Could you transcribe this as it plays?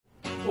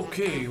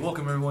Okay,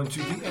 welcome everyone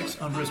to the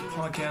X on Risk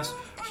podcast.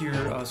 Here,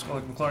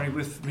 Scarlett McClarney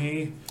with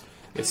me.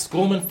 It's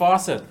Schoolman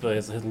Fawcett,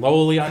 his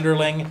lowly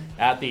underling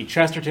at the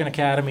Chesterton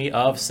Academy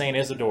of St.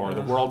 Isidore,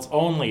 the world's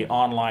only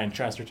online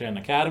Chesterton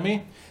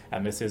Academy.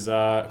 And this is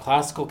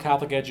classical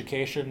Catholic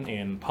education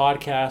in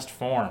podcast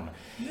form.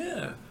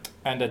 Yeah.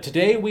 And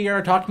today we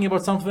are talking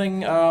about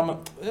something,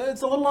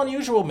 it's a little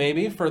unusual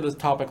maybe for this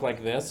topic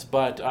like this,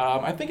 but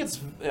I think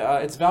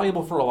it's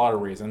valuable for a lot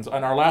of reasons.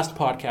 On our last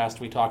podcast,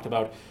 we talked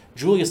about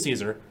Julius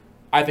Caesar.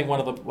 I think one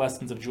of the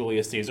lessons of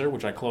Julius Caesar,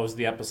 which I closed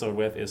the episode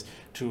with, is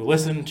to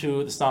listen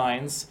to the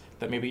signs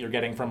that maybe you're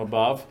getting from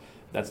above.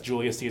 That's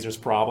Julius Caesar's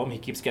problem. He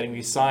keeps getting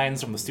these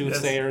signs from the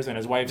soothsayers in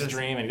his wife's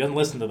dream, and he doesn't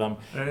listen to them.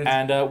 Right.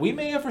 And we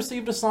may have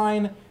received a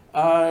sign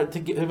to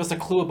give us a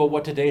clue about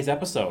what today's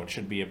episode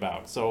should be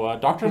about. So,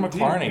 Dr.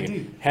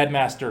 McClarney,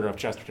 headmaster of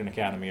Chesterton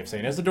Academy of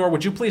St. Isidore,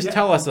 would you please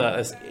tell us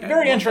a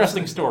very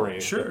interesting story?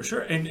 Sure.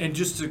 And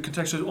just to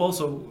contextualize,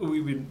 also,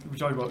 we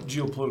talked about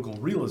geopolitical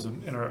realism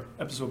in our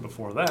episode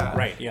before that.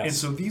 Right, yes. And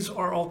so these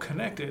are all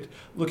connected,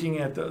 looking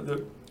at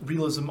the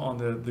realism on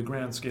the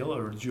grand scale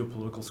or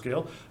geopolitical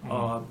scale,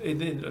 and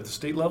then at the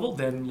state level,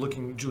 then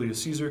looking at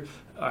Julius Caesar,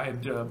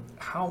 and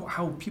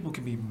how people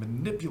can be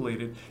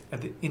manipulated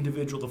at the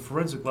individual, the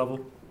forensic level.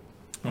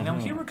 Now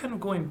here we're kind of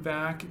going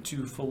back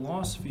to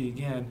philosophy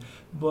again,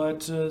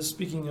 but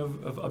speaking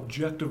of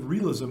objective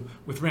realism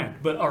with Rand.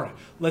 But all right,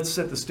 let's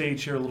set the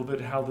stage here a little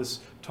bit, how this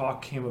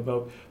talk came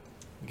about.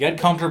 Get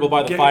comfortable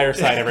by the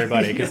fireside,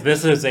 everybody, because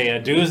this is a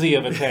doozy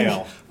of a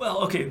tale. Well,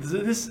 okay,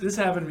 this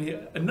happened to me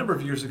a number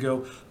of years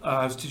ago.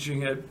 I was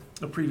teaching at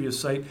a previous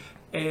site,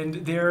 and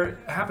there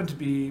happened to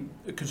be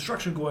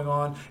construction going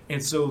on,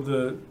 and so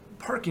the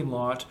parking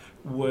lot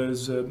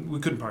was, we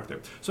couldn't park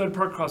there. So I had to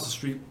park across the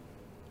street,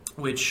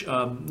 which,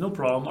 no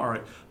problem. All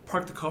right,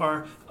 park the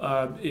car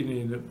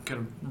in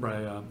kind of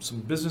by some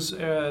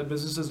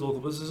businesses, local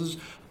businesses.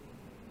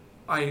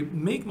 I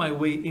make my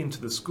way into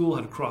the school,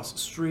 had to cross the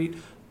street.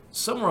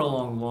 Somewhere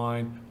along the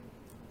line,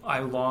 I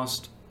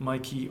lost my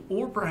key,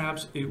 or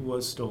perhaps it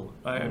was stolen.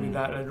 I mean,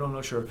 that I don't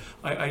know, sure.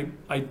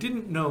 I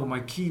didn't know my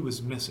key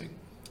was missing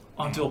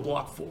until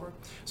block 4.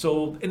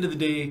 So end of the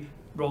day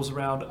rolls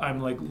around.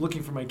 I'm like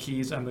looking for my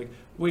keys. I'm like,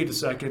 wait a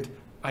second.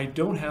 I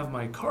don't have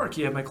my car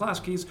key. I have my class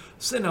keys.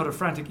 Send out a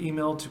frantic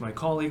email to my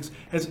colleagues.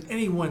 Has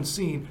anyone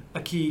seen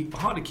a key, a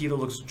Honda key that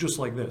looks just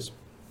like this?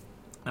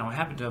 Now, I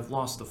happened to have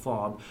lost the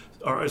fob,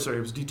 it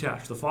was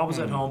detached. The fob was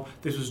at home.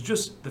 This was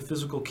just the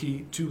physical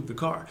key to the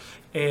car.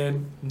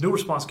 And no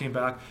response came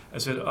back. I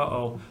said,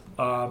 so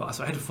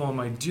I had to phone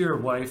my dear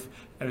wife,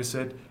 and I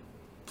said,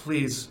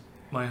 please,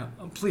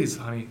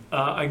 honey,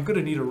 I'm going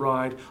to need a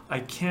ride.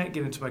 I can't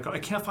get into my car. I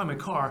can't find my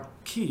car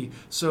key.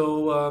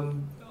 So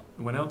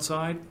I went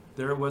outside.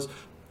 There it was.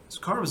 His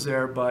car was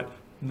there, but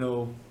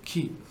no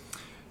key.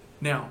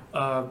 Now,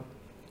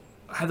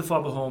 I had the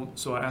fob at home,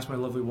 so I asked my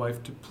lovely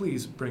wife to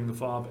please bring the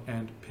fob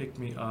and pick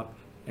me up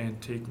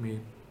and take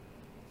me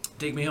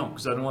home,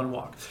 because I don't want to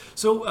walk.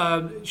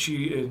 So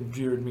she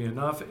endeared me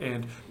enough,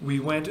 and we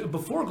went,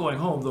 before going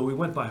home, though, we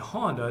went by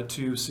Honda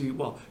to see,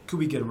 well, could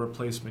we get a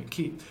replacement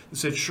key? They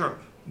said, sure,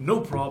 no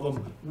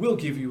problem, we'll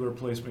give you a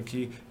replacement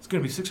key. It's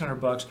going to be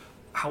 $600.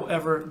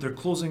 However,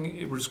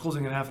 we're just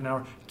closing in half an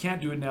hour. Can't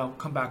do it now,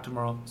 come back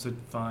tomorrow. I said,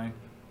 fine,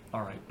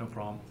 all right, no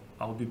problem,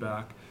 I'll be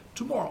back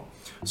tomorrow.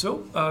 So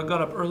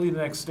got up early the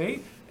next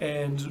day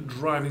and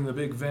driving the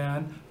big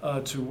van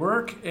to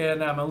work,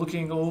 and I'm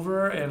looking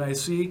over and I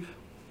see,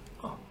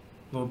 lo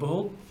and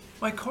behold,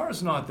 my car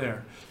is not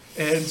there.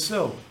 And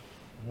so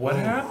what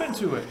happened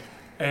to it?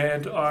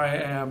 And I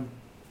am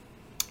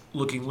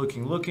looking. Well,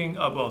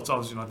 it's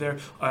obviously not there.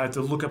 I had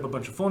to look up a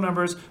bunch of phone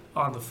numbers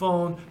on the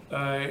phone,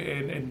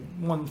 and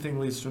one thing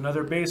leads to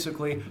another.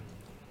 Basically,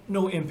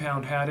 no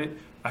impound had it.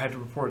 I had to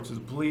report it to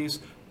the police.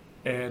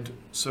 And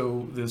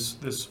so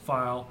this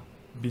file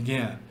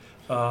began.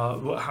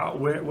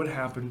 What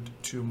happened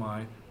to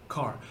my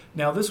car?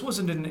 Now, this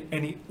wasn't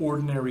any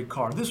ordinary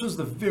car. This was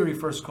the very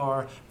first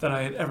car that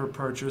I had ever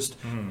purchased.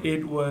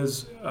 It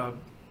was a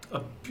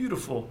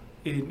beautiful,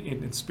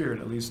 in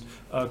spirit at least,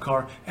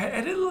 car.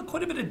 And it had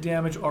quite a bit of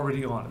damage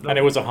already on it. And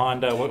it was a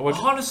Honda. A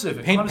Honda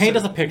Civic. Paint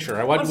us a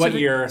picture. What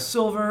year?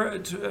 Silver,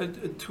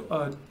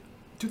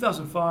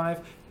 2005.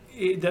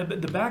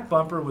 The back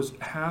bumper was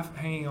half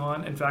hanging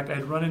on. In fact, I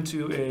had run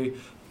into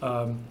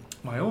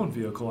my own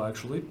vehicle,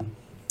 actually,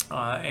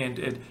 and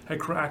it had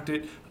cracked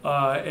it.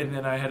 And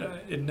then I had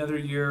another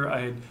year,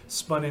 I had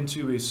spun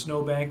into a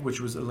snowbank,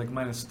 which was like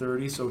minus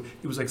 30, so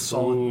it was like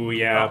solid. Ooh,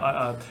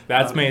 yeah.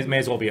 That may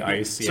as well be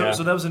ice, yeah.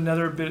 So that was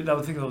another bit, I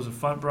would think that was a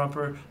front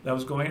bumper that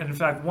was going. And in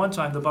fact, one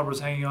time the bumper was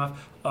hanging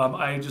off.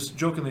 I just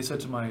jokingly said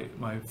to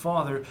my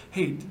father,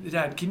 hey,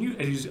 Dad, can you,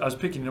 I was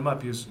picking him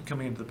up, he was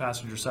coming into the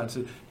passenger side, I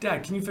said,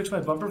 Dad, can you fix my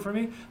bumper for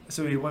me?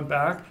 So he went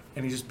back,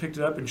 and he just picked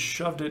it up and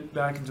shoved it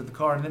back into the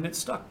car, and then it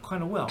stuck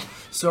kind of well.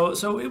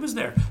 So it was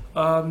there.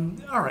 All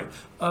right.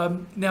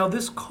 Now,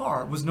 this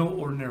car was no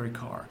ordinary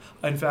car.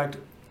 In fact,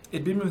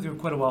 it'd been with me for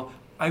quite a while.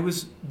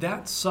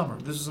 That summer,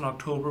 this was in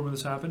October when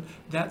this happened,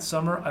 that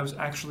summer I was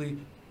actually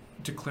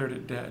declared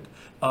it dead.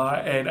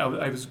 And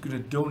I was going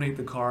to donate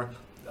the car.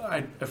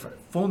 I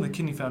phoned the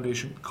Kidney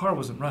Foundation. The car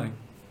wasn't running.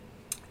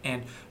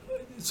 And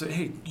said,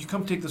 hey, you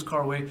come take this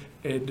car away,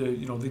 and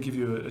they give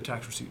you a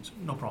tax receipt.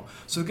 No problem.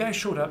 So the guy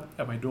showed up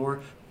at my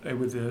door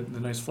with the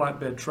nice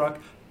flatbed truck,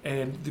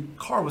 and the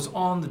car was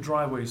on the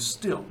driveway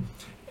still.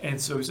 And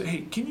so he said,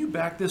 hey, can you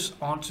back this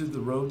onto the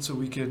road so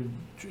we can,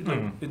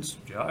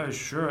 yeah,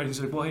 sure. And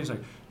he's like,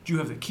 do you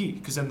have the key?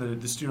 Because then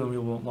the steering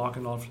wheel won't lock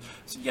and off. I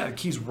said, yeah, the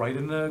key's right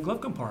in the glove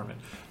compartment.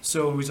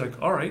 So he's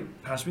like, all right,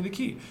 pass me the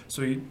key.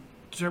 So he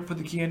put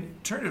the key in,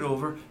 turned it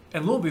over,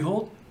 and lo and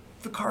behold,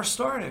 the car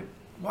started.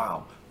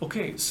 Wow.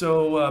 Okay,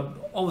 so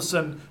all of a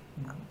sudden,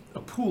 a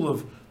pool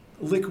of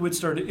liquid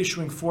started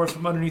issuing forth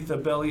from underneath the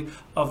belly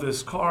of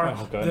this car.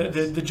 Oh,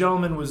 the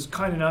gentleman was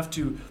kind enough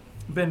to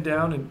bend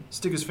down and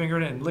stick his finger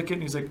in it and lick it,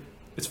 and he's like,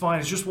 it's fine,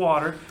 it's just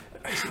water.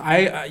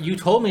 You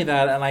told me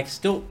that, and I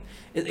still...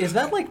 Is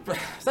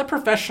that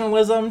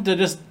professionalism to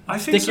just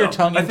stick your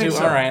tongue into?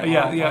 So. All right.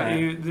 Yeah. All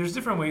right. There's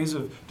different ways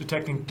of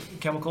detecting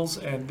chemicals,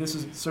 and this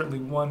is certainly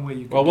one way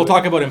you can. Well, we'll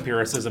talk about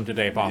empiricism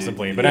today,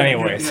 possibly. But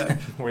anyways,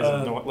 we're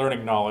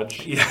learning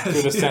knowledge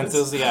through the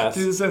senses. Yes.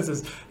 Through the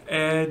senses,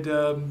 and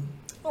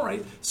all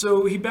right.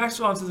 So he backs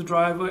onto the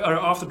driveway or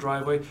off the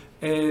driveway,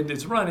 and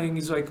it's running.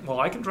 He's like,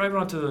 "Well, I can drive it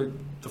onto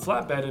the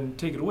flatbed and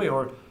take it away,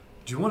 or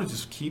do you want to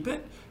just keep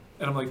it?"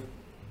 And I'm like,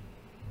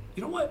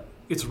 "You know what?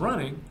 It's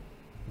running.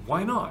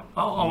 Why not?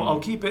 I'll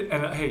keep it.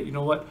 And hey, you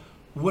know what?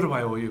 What do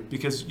I owe you?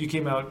 Because you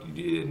came out," and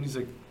he's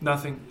like,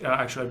 "Nothing.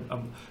 Actually,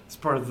 it's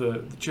part of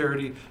the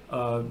charity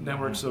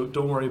network, so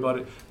don't worry about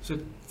it." I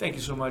said, "Thank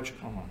you so much,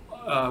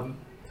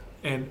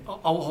 and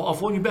I'll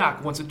phone you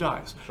back once it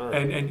dies." Sure.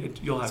 And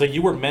you'll have. So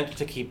you were meant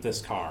to keep this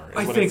car. Is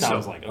I what think it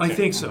sounds so. Like. I Okay.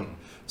 think so.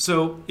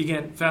 So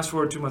again, fast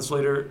forward 2 months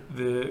later,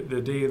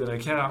 the day that I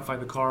cannot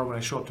find the car when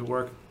I show up to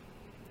work,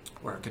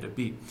 where could it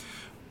be?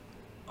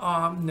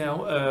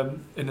 Now,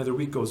 another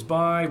week goes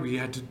by.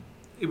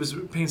 It was a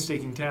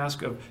painstaking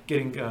task of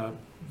getting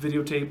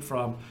videotape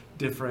from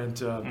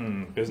different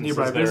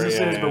nearby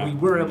businesses, but we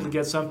were able to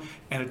get some.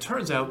 And it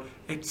turns out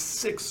at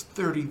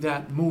 6:30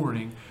 that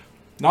morning.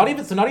 Not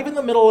even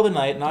the middle of the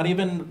night. Not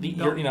even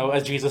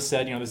as Jesus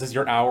said, this is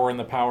your hour in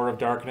the power of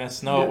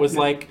darkness. No, it was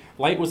like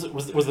light. Was the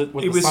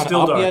sun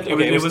still up dark. yet?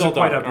 Okay, it was still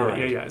quite dark. up.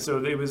 Right. Yeah. So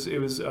it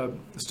was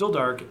still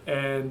dark,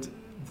 and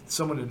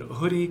someone in a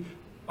hoodie.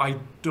 I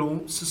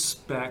don't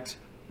suspect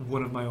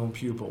one of my own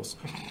pupils.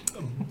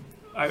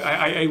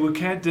 I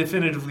can't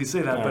definitively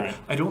say that, but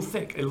I don't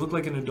think. It looked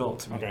like an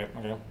adult to me. Okay.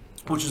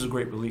 Which is a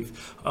great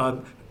relief.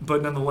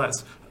 But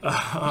nonetheless,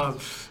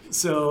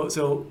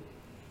 so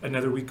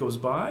another week goes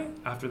by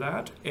after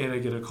that, and I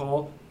get a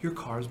call, your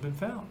car's been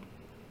found.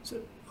 I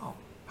said, oh,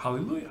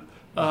 hallelujah.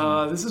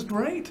 This is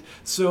great.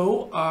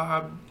 So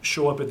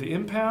show up at the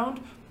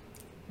impound.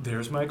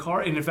 There's my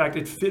car. And in fact,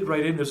 it fit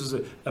right in. This is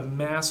a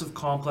massive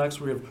complex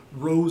where you have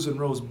rows and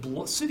rows,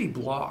 city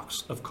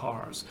blocks of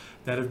cars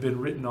that have been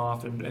written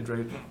off and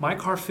dragged. My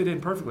car fit in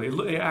perfectly.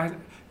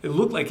 It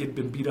looked like it'd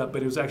been beat up,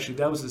 but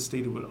that was the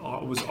state it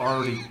was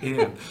already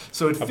in.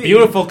 So it fit a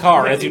beautiful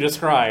car, as you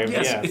described.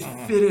 Yes, yes.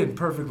 it fit in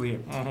perfectly.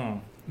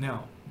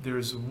 Now,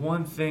 there's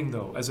one thing,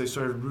 though, as I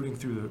started rooting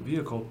through the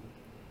vehicle,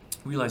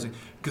 realizing,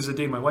 because the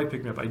day my wife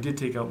picked me up, I did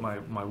take out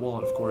my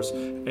wallet, of course,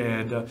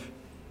 and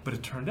but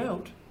it turned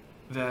out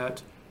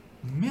that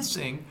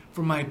missing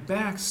from my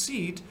back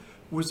seat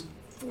was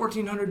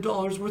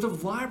 $1,400 worth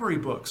of library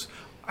books.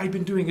 I'd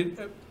been doing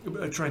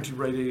it, trying to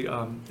write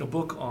a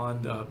book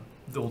on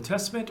the Old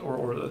Testament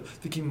or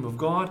the Kingdom of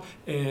God,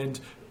 and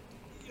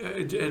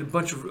a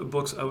bunch of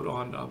books out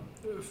on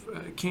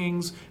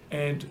Kings,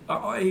 and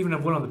I even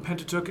have one on the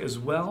Pentateuch as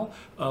well,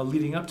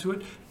 leading up to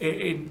it.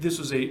 And this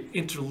was a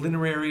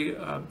interlineary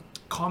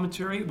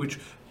commentary, which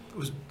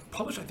was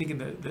published, I think, in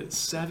the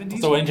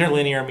 70s. So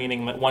interlinear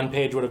meaning that one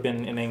page would have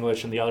been in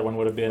English and the other one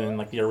would have been in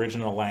the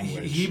original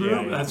language.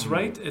 Hebrew, that's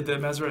right, the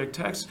Masoretic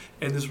text.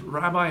 And this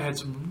rabbi had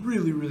some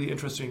really, really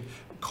interesting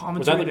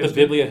commentary. Was that the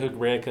Biblia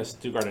Hebraicus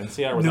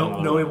Stuttgartensia?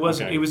 No, it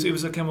wasn't. Okay. It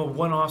was a kind of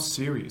one-off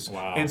series.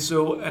 Wow.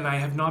 And I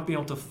have not been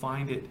able to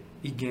find it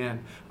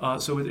again.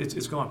 So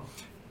it's gone.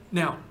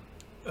 Now,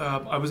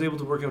 I was able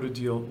to work out a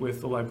deal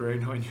with the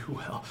librarian who I knew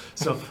well.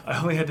 So I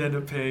only had to end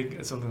up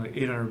paying something like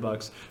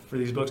 $800 for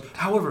these books.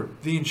 However,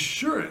 the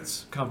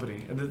insurance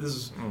company, and this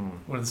is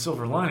one of the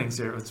silver linings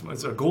there,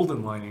 it's a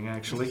golden lining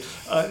actually.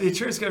 The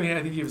insurance company,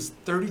 I think, gave us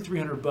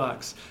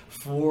 $3,300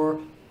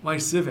 for my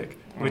Civic,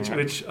 which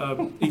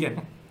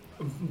again,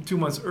 2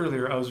 months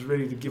earlier, I was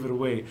ready to give it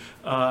away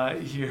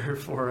here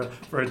for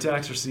a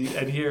tax receipt,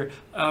 and here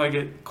I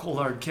get cold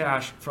hard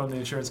cash from the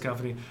insurance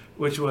company,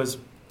 which was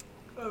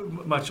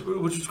which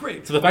was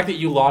great. So the fact that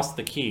you lost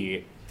the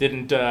key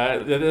didn't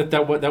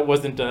that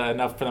wasn't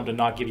enough for them to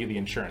not give you the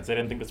insurance. They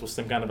didn't think this was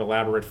some kind of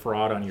elaborate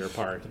fraud on your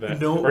part,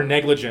 or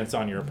negligence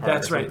on your part.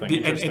 That's or right.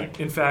 Something And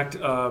in fact,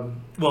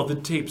 the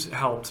tapes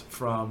helped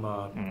from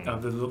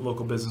the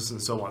local business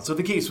and so on. So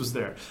the case was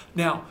there.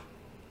 Now,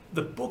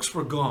 the books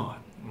were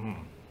gone,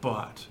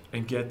 but,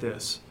 and get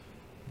this,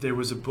 there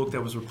was a book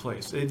that was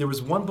replaced. There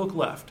was one book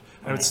left.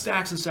 I had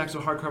stacks and stacks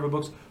of hardcover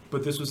books.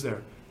 but this was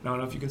there. Now, I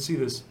don't know if you can see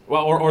this.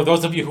 Well, or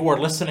those of you who are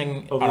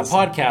listening on a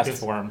podcast Yes.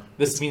 form,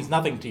 this means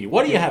nothing to you.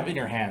 What do you have in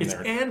your hand It's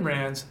there? Ayn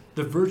Rand's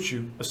The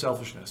Virtue of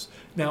Selfishness.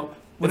 Now,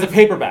 It's a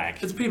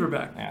paperback. It's a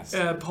paperback. Yes.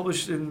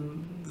 Published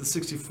in the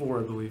 64,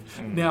 I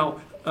believe. Now,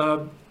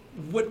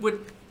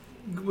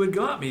 what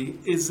got me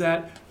is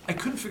that I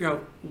couldn't figure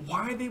out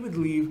why they would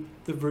leave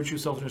the virtue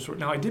of selfishness.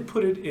 Now, I did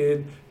put it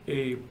in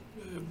a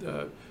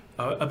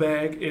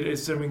bag,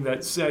 assuming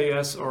that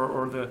CIS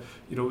or the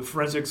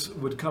forensics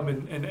would come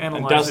in and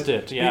analyze dust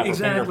it, yeah, for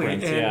exactly,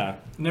 fingerprints, and yeah.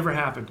 never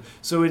happened.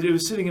 So it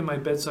was sitting in my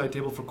bedside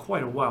table for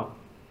quite a while.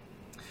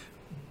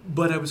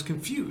 But I was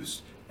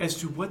confused as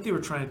to what they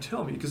were trying to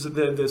tell me, because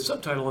the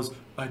subtitle is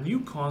A New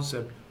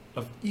Concept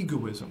of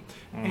Egoism.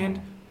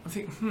 And I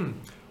think,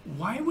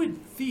 why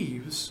would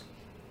thieves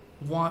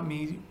want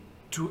me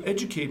to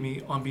educate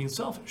me on being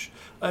selfish?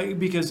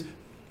 Because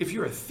if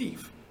you're a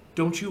thief,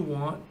 don't you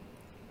want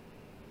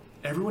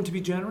everyone to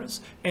be generous?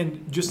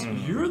 And just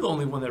you're the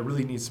only one that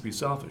really needs to be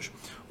selfish.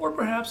 Or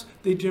perhaps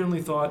they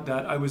generally thought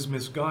that I was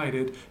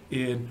misguided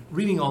in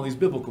reading all these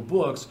biblical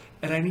books,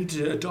 and I need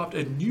to adopt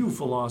a new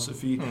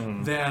philosophy,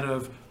 that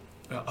of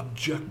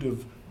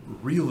objective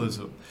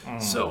realism.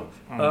 So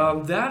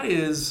that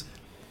is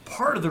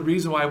part of the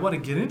reason why I want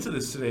to get into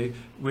this today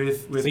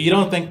with So you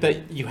don't think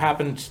that you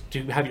happened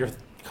to have your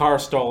car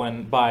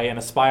stolen by an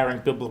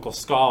aspiring biblical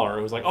scholar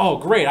who was like, oh,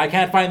 great, I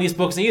can't find these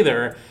books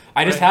either.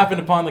 I just happened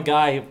upon the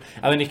guy,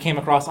 and then he came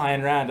across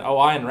Ayn Rand. Oh,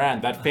 Ayn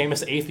Rand, that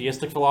famous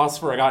atheistic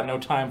philosopher, I got no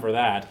time for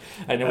that.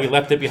 And then we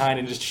left it behind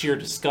in just sheer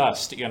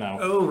disgust,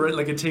 Oh, right,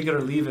 like a take it or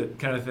leave it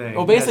kind of thing.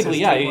 Well, basically,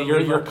 Yes,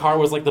 your car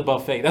was like the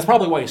buffet. That's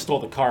probably why he stole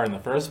the car in the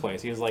first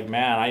place. He was like,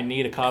 man, I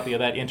need a copy of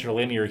that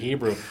interlinear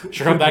Hebrew.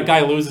 Sure hope that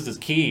guy loses his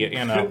key,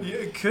 Yeah,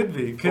 it could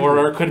be.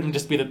 Or it could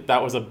just be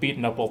that was a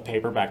beaten up old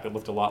paperback that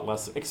looked a lot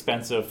less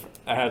expensive,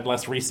 had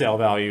less resale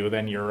value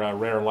than your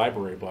rare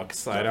library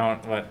books. I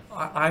don't, but...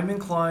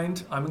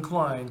 I'm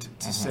inclined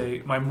to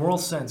say, my moral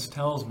sense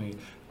tells me,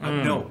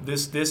 no,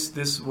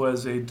 this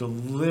was a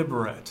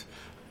deliberate,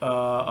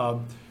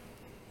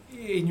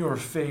 in your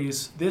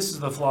face, this is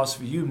the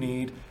philosophy you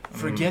need.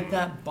 Forget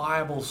that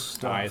Bible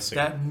stuff,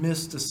 that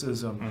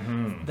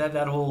mysticism,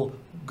 that whole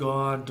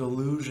God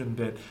delusion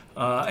bit.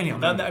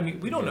 Anyhow, I mean,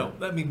 we don't know.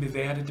 I mean,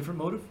 they had a different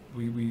motive.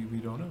 We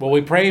don't know. Well,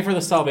 we pray for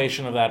the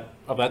salvation of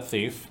that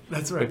thief.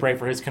 That's right. We pray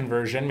for his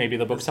conversion. Maybe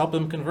the books help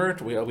him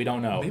convert. We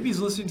don't know. Maybe he's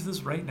listening to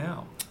this right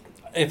now.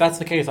 If that's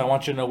the case, I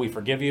want you to know we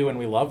forgive you and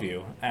we love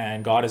you,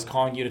 and God is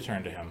calling you to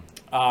turn to Him.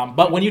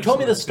 But when you told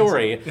me this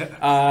story,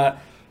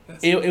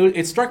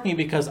 it struck me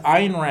because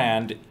Ayn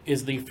Rand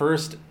is the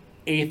first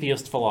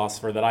atheist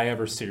philosopher that I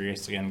ever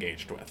seriously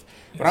engaged with.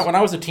 Yes. When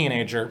I was a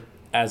teenager,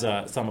 as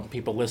some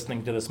people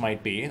listening to this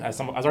might be,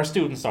 as our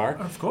students are,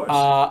 of course,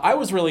 I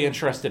was really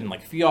interested in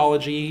like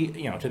theology,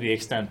 to the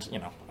extent,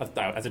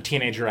 as a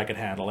teenager I could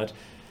handle it.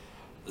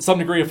 Some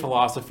degree of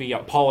philosophy,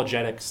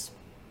 apologetics.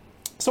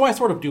 So I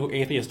sort of do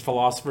atheist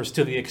philosophers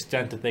to the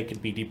extent that they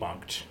could be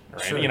debunked.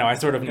 Right? Sure. I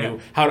sort of knew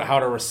how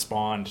to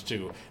respond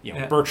to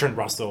Bertrand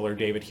Russell or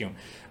David Hume.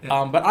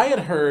 But I had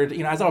heard,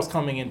 as I was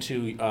coming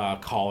into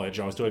college,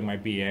 I was doing my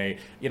BA.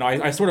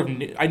 I sort of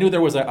I knew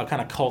there was a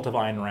kind of cult of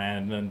Ayn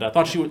Rand, and I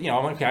thought she would.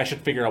 I'm like, okay, I should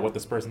figure out what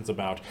this person's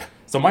about.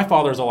 So my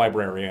father's a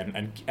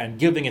librarian, and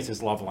giving is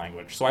his love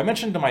language. So I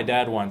mentioned to my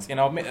dad once,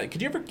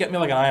 could you ever get me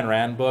like an Ayn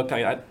Rand book?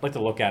 I'd like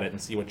to look at it and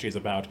see what she's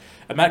about.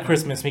 And that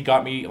Christmas, he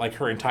got me like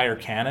her entire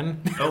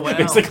canon, oh, wow.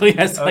 basically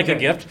as like a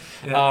gift.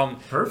 Yeah.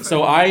 Perfect.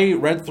 So I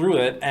read through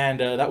it, and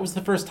that was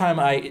the first time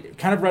I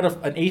kind of read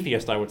an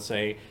atheist, I would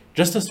say,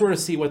 just to sort of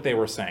see what they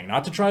were saying,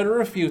 not to try to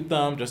refute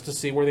them, just to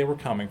see where they were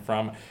coming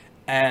from.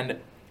 And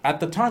at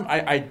the time,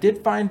 I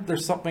did find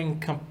there's something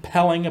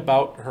compelling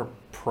about her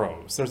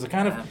prose. There's a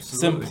kind of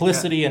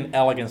simplicity and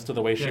elegance to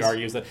the way she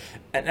argues it.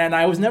 And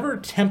I was never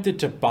tempted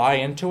to buy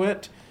into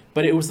it,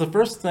 but it was the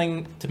first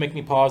thing to make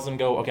me pause and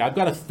go, okay, I've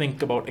got to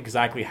think about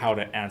exactly how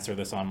to answer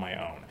this on my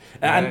own.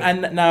 Right.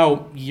 And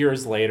now,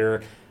 years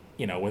later,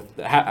 with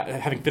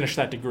having finished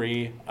that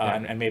degree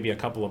and maybe a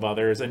couple of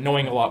others, and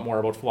knowing a lot more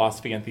about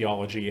philosophy and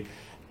theology,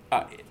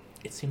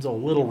 it seems a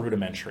little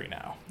rudimentary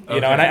now.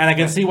 And I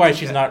can see why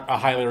she's not a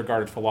highly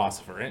regarded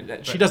philosopher.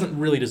 And she doesn't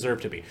really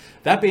deserve to be.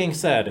 That being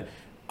said,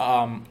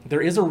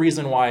 there is a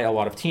reason why a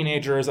lot of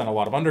teenagers and a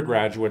lot of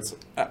undergraduates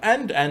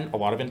and a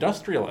lot of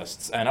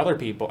industrialists and other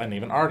people and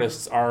even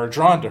artists are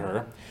drawn to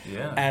her.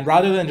 Yeah. And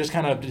rather than just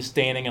kind of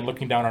disdaining and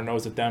looking down our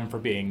nose at them for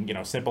being,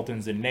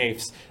 simpletons and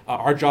naifs,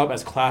 our job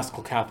as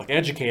classical Catholic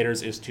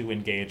educators is to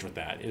engage with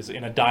that, is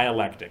in a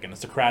dialectic, in a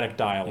Socratic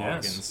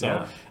dialogue. Yes. And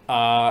so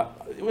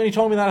when he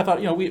told me that, I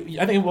thought,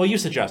 you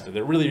suggested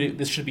that really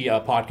this should be a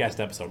podcast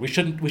episode. We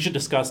should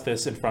discuss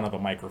this in front of a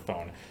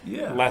microphone,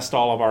 lest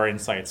all of our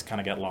insights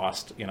kind of get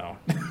lost.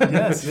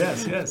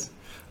 Yes.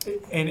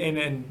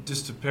 And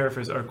just to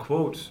paraphrase our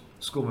quote,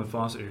 Schoolman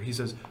Foster, he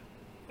says,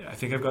 I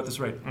think I've got this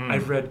right.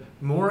 I've read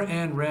more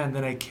Ayn Rand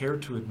than I care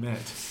to admit.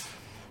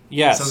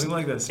 Yes. Something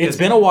like this. It's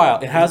been a while.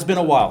 It has been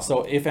a while.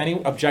 So if any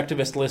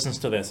objectivist listens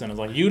to this and is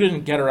like, you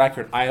didn't get her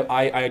accurate,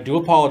 I do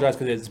apologize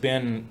because it's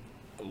been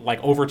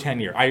like over 10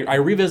 years. I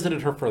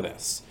revisited her for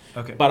this.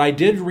 Okay. But I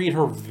did read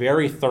her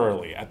very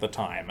thoroughly at the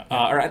time.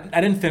 Or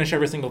I didn't finish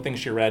every single thing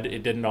she read.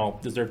 It didn't all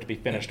deserve to be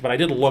finished. But I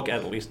did look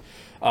at least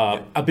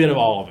a bit of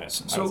all of it.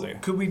 So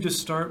could we just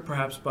start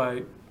perhaps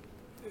by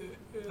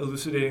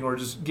elucidating or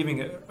just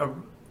giving a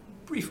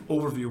brief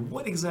overview of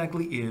what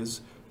exactly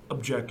is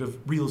objective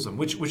realism,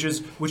 which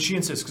is what she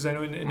insists, because I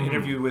know in an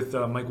interview with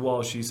Mike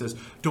Wallace, she says,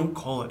 don't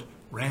call it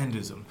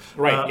Randism.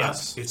 Right,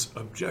 yes. It's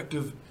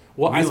objective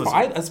Well, realism.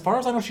 as far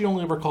as I know, she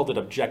only ever called it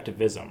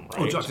objectivism,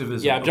 right?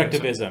 Objectivism. Yeah, Okay,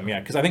 objectivism, yeah.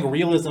 Because I think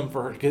realism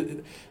for her, 'cause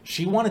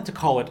she wanted to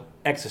call it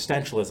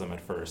existentialism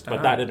at first,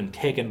 but that had been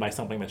taken by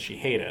something that she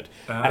hated.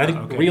 And I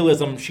think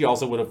realism, she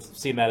also would have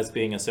seen that as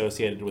being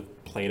associated with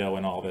Plato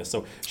and all this.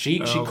 So she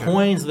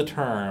coins the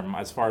term,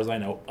 as far as I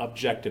know,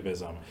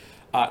 objectivism.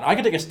 I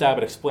could take a stab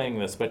at explaining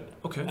this, but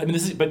I mean,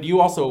 but you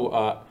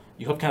also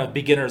you have kind of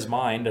beginner's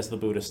mind, as the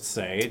Buddhists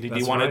say. Did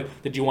you want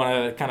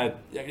to kind of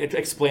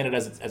explain it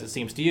as it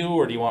seems to you,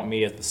 or do you want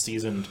me as the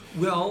seasoned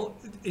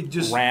it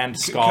just Rand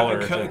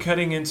scholar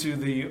cutting into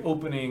the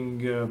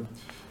opening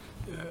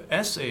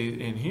essay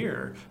in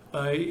here?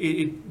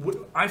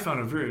 I found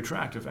it very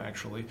attractive,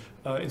 actually,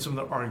 in some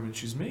of the arguments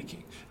she's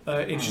making,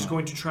 and she's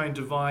going to try and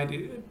divide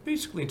it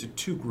basically into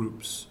two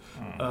groups.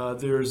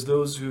 There's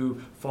those who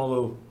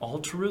follow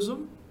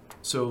altruism,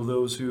 so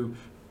those who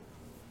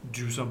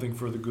do something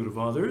for the good of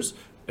others,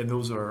 and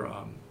those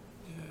are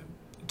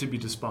to be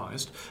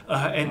despised.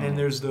 And then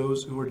there's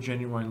those who are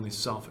genuinely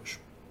selfish.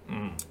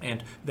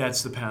 And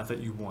that's the path that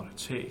you want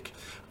to take.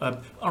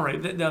 All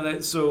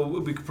right, so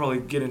we could probably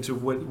get into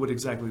what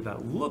exactly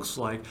that looks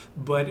like,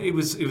 but it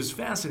was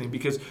fascinating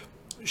because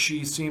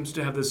she seems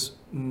to have this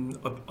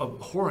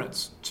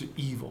abhorrence to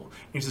evil.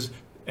 And she says,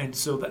 and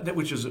so that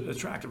which is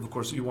attractive, of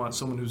course, you want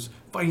someone who's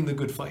fighting the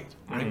good fight,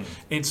 right?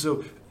 And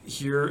so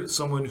here,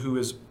 someone who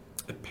is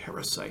a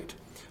parasite,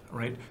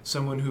 right?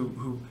 Someone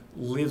who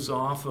lives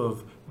off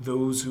of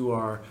those who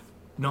are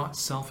not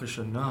selfish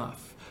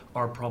enough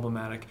are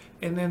problematic.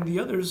 And then the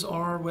others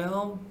are,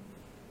 well,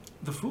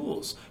 the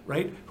fools,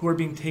 right? Who are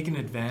being taken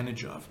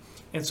advantage of.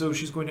 And so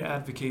she's going to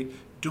advocate,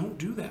 don't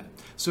do that.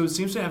 So it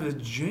seems to have a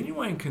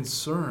genuine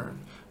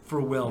concern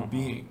for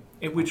well-being,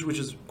 which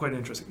is quite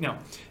interesting. Now,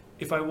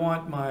 if I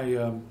want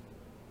my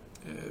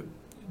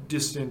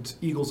distant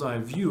eagle's eye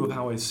view of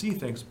how I see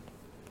things,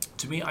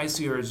 to me, I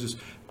see her as just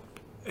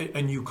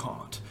a new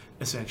Kant,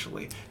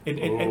 essentially.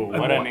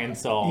 What an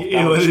insult.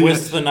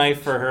 Twist the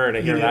knife for her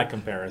to hear that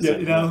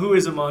comparison. Now, who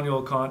is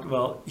Immanuel Kant?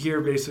 Well,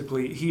 here,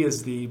 basically, he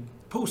is the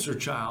poster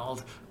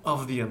child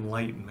of the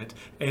Enlightenment.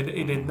 And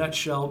in a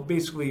nutshell,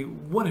 basically,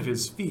 one of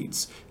his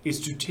feats is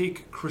to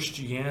take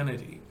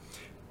Christianity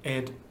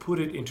and put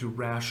it into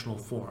rational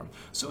form.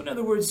 So in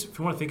other words, if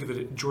you want to think of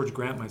it, George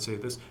Grant might say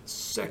this,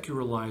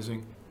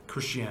 secularizing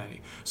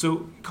Christianity.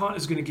 So Kant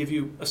is going to give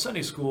you a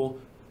Sunday school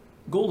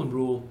golden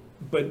rule,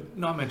 but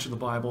not mention the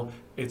Bible.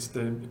 It's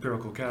the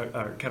empirical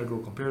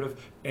categorical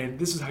imperative, and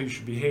this is how you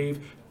should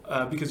behave,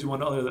 because you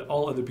want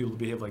all other people to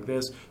behave like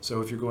this.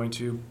 So if you're going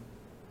to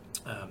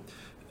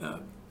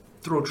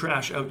throw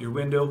trash out your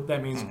window,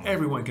 that means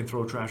everyone can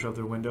throw trash out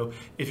their window.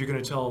 If you're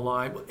going to tell a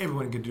lie, well,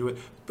 everyone can do it.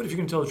 But if you're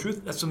going to tell the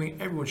truth, that's something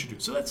everyone should do.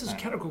 So that's his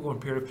categorical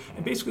imperative.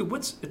 And basically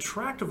what's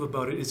attractive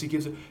about it is he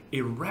gives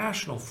a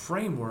rational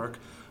framework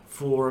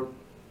for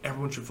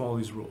everyone should follow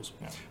these rules.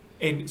 Yeah.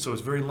 And so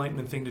it's a very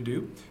Enlightenment thing to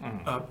do.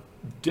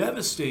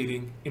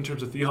 Devastating in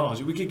terms of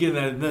theology. We could get into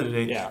that another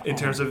day in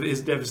terms of his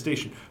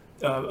devastation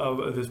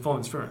of his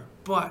fallen spirit.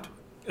 But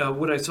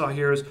what I saw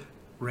here is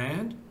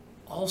Rand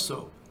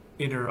also,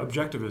 in her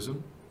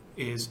objectivism,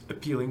 is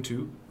appealing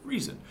to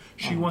reason.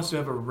 She wants to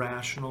have a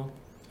rational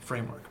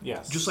framework.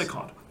 Yes. Just like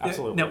Kant.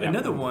 Absolutely. Now,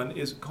 another one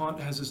is Kant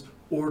has this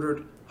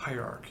ordered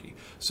hierarchy.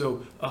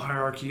 So a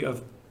hierarchy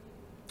of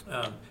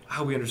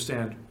how we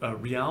understand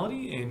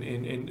reality,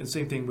 and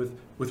same thing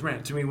with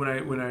Rand. To me,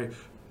 when I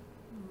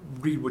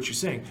read what she's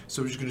saying,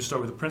 so we're just going to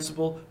start with a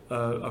principle,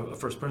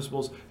 first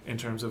principles in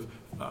terms of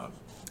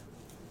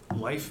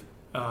life,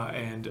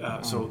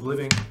 so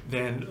living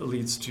then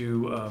leads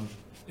to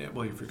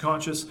well, if you're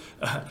conscious,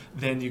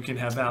 then you can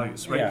have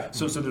values, right? Yeah.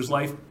 So there's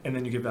life, and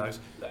then you get values.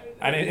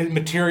 And in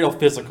material,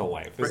 physical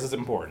life. This is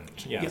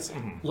important. Yes.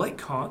 Like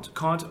Kant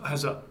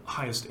has a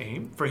highest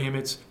aim. For him,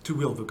 it's to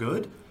will the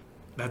good.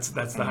 That's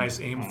the highest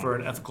aim for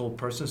an ethical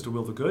person, is to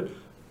will the good.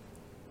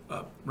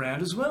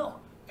 Rand as well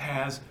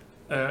has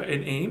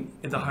an aim,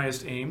 and the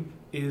highest aim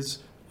is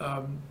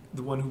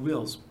the one who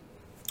wills,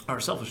 or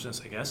selfishness,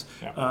 I guess.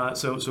 Yeah.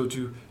 So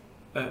to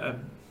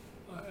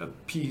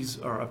appease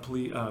or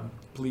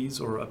please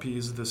or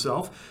appease the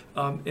self,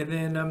 and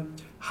then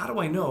how do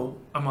I know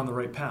I'm on the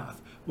right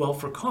path? Well,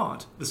 for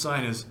Kant, the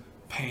sign is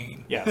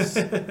pain. Yes.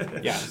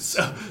 Yes.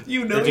 So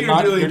you're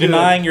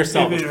denying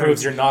yourself, which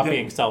proves you're not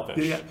being selfish.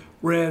 Yeah.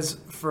 Whereas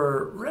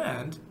for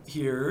Rand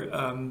here,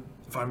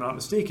 if I'm not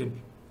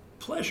mistaken,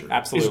 pleasure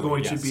is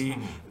going to be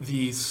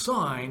the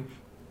sign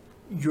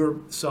you're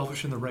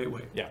selfish in the right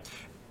way. Yeah.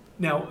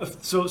 Now,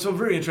 so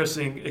very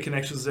interesting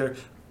connections there.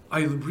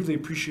 I really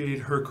appreciate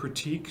her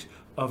critique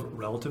of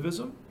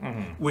relativism,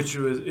 which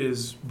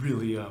is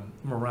really a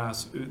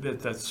morass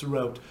that's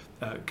throughout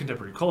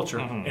contemporary culture,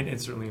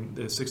 and certainly in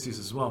the 60s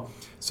as well.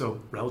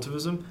 So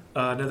relativism.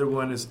 Another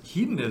one is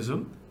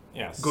hedonism.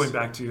 Yes. Going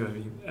back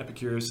to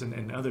Epicurus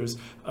and others.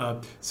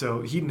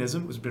 So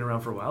hedonism has been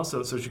around for a while,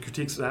 so she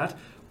critiques that.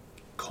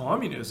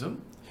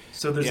 Communism.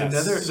 So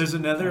there's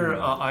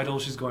another idol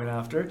she's going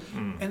after.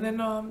 And then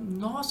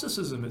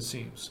Gnosticism, it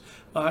seems.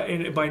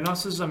 And by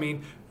Gnosticism, I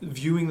mean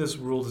viewing this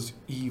world as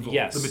evil.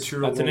 Yes, The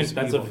material world as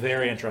that's evil. a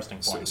very interesting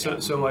point.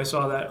 So I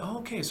saw that,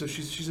 okay, so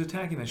she's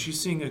attacking that. She's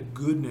seeing a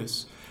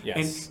goodness.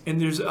 Yes. And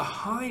there's a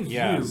high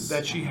view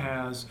that she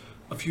has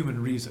of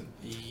human reason.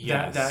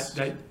 Yes.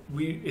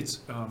 It's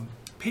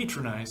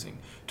patronizing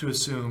to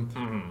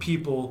assume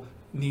people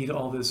need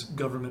all this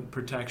government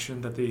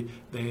protection that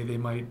they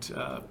might,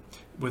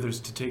 whether it's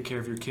to take care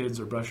of your kids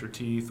or brush your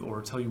teeth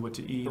or tell you what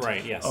to eat,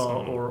 right? Yes,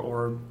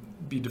 or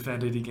be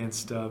defended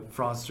against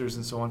fraudsters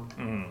and so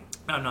on.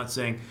 I'm not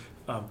saying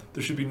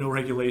there should be no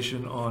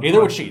regulation on.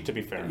 Neither would she, to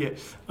be fair.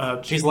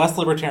 Yeah, she's less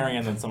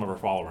libertarian than some of her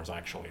followers,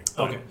 actually.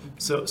 Okay,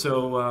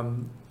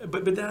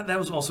 but that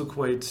was also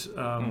quite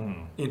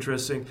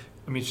interesting.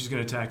 I mean, she's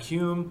going to attack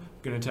Hume,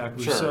 going to attack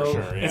Rousseau,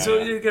 and so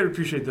you got to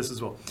appreciate this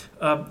as well.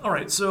 All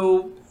right,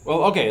 so.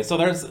 Well, okay, so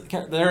there's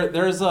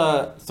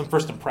some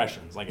first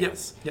impressions, I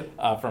guess,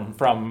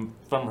 from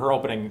her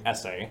opening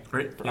essay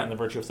on the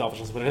virtue of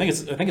selfishness. But I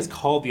think it's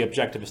called the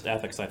Objectivist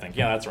Ethics. I think,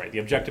 yeah, that's right. The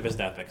Objectivist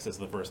Ethics is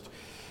the first.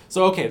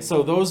 So okay,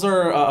 so those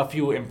are a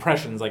few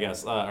impressions, I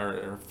guess,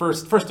 or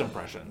first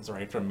impressions,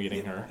 right, from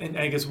meeting her. And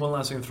I guess one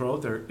last thing to throw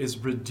out there is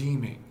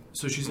redeeming.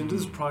 So she's into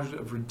this project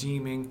of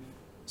redeeming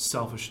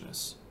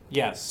selfishness.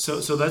 Yes.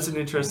 So that's an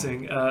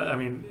interesting. I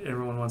mean,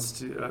 everyone wants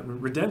to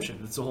redemption.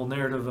 It's the whole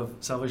narrative of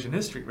salvation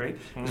history, right?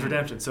 It's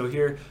redemption. So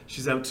here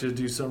she's out to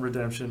do some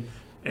redemption.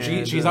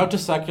 And, she's out to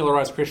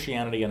secularize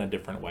Christianity in a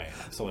different way,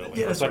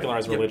 absolutely. Or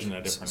secularize religion in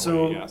a different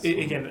way. Yes.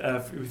 Again,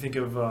 if we think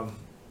of.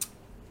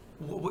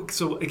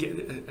 So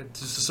again,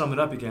 just to sum it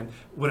up again,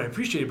 what I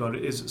appreciate about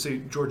it is,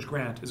 say, George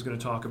Grant is going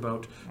to talk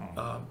about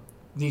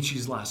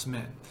Nietzsche's Last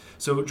Men.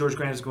 So George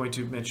Grant is going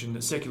to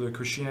mention secular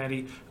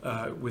Christianity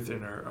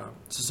within our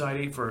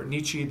society. For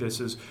Nietzsche,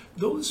 this is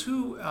those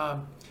who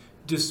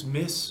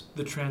dismiss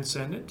the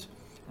transcendent,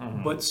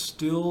 but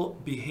still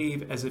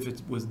behave as if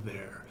it was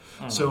there.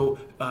 So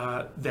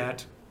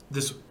that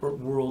this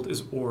world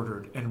is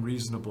ordered and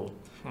reasonable,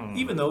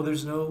 even though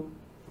there's no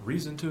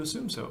reason to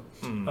assume so.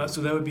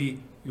 So that would be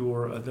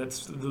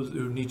that's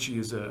who Nietzsche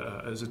is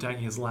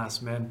attacking his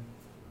Last Men.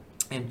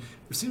 And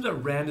it seems that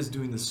Rand is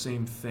doing the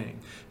same thing,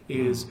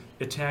 is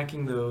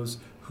attacking those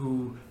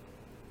who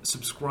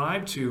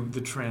subscribe to the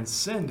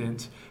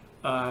transcendent,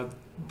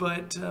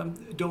 but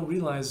don't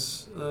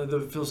realize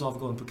the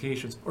philosophical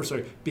implications,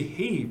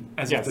 behave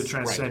as if the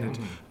transcendent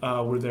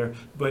were there,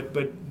 but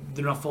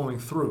they're not following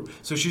through.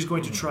 So she's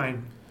going to try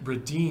and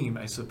redeem,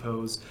 I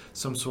suppose,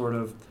 some sort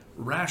of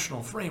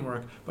rational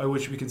framework by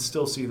which we can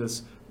still see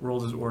this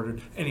world as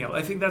ordered. Anyhow,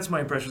 I think that's my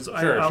impressions.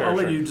 I'll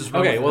let you just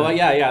run okay, well,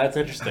 yeah, that's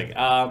interesting.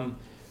 And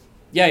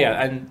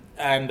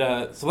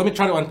so let me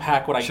try to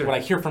unpack what I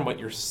hear from what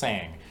you're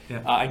saying,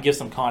 and give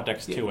some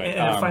context to it.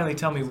 And finally,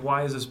 tell me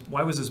why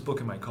was this book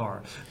in my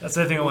car? That's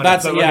the thing I want.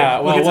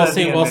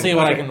 We'll see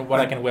what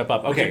I can whip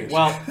up. Okay,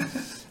 well,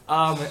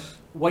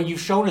 what you've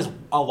shown is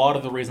a lot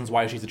of the reasons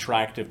why she's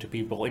attractive to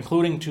people,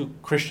 including to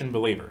Christian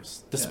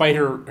believers, despite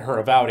her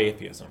avowed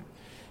atheism.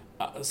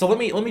 So let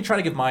me try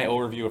to give my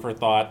overview of her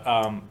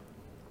thought.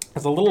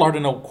 It's a little hard to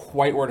know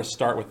quite where to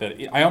start with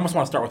it. I almost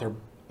want to start with her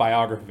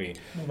biography.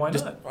 Well, why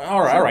not?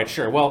 All right,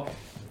 sure. Well,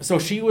 so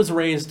she was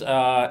raised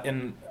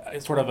in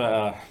sort of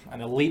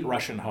an elite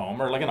Russian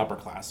home, or like an upper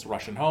class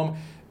Russian home.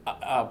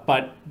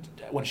 But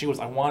when she was,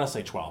 I want to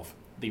say 12,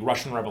 the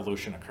Russian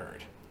Revolution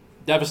occurred.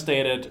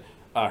 Devastated.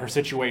 Her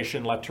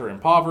situation left her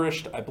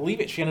impoverished. I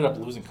believe she ended up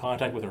losing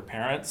contact with her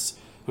parents,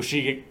 who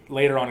she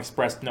later on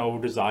expressed no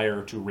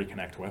desire to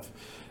reconnect with,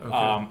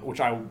 which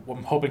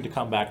I'm hoping to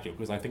come back to,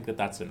 because I think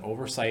that's an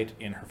oversight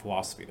in her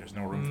philosophy. There's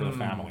no room for the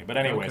family. But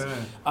anyways,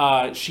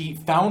 she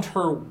found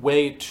her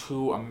way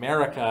to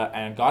America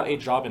and got a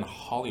job in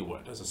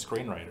Hollywood as a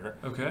screenwriter.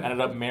 Ended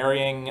up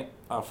marrying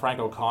Frank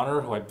O'Connor,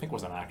 who I think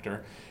was an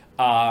actor,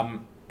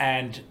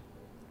 and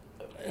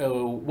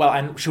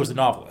she was a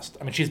novelist.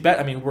 I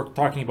mean, we're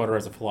talking about her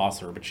as a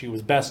philosopher, but she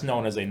was best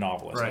known as a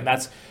novelist, and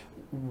that's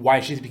why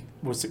she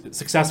was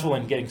successful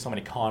in getting so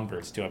many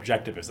converts to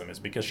Objectivism, is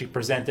because she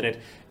presented it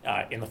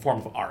in the form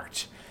of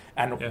art.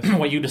 And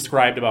what you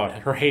described about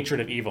her hatred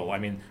of evil, I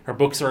mean, her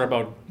books are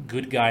about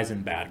good guys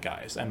and bad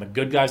guys, and the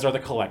good guys are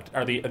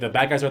the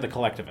bad guys are the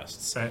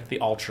collectivists, the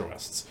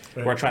altruists,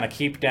 who are trying to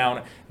keep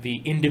down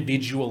the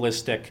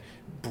individualistic,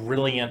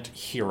 brilliant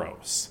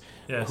heroes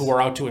who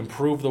are out to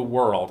improve the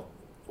world.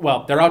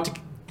 Well, they're out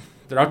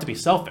to be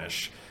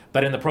selfish,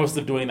 but in the process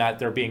of doing that,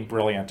 they're being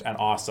brilliant and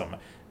awesome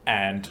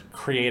and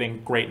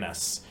creating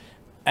greatness.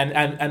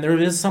 And there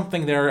is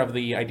something there of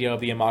the idea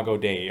of the imago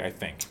Dei, I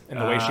think, in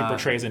the way she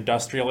portrays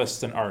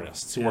industrialists and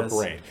artists who are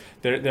great.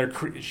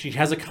 She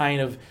has a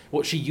kind of,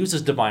 well, she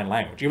uses divine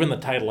language. Even the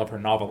title of her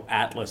novel,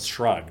 Atlas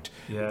Shrugged,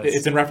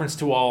 it's in reference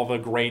to all the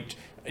great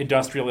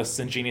industrialists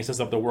and geniuses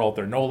of the world.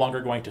 They're no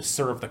longer going to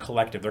serve the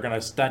collective. They're going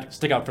to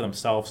stick out for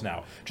themselves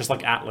now, just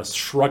like Atlas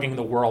shrugging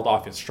the world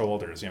off his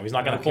shoulders. He's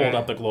not going to hold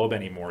up the globe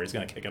anymore. He's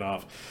going to kick it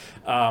off.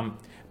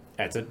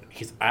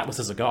 Atlas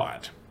is a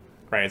god.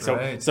 Right.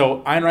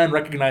 So Ayn Rand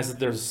recognizes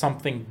there's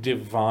something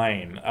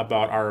divine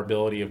about our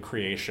ability of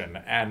creation,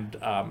 and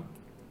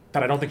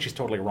that I don't think she's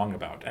totally wrong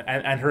about.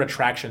 And her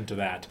attraction to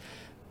that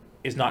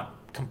is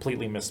not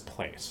completely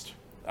misplaced,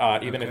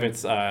 even if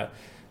it's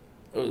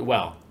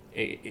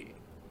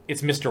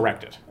it's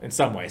misdirected in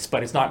some ways,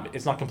 but it's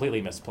not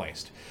completely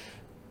misplaced.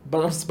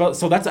 But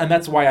so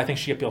that's why I think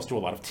she appeals to a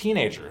lot of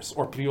teenagers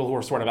or people who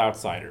are sort of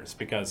outsiders,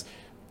 because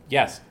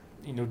yes,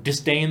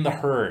 disdain the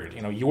herd.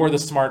 You are the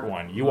smart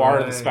one. You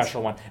are the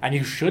special one. And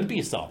you should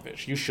be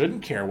selfish. You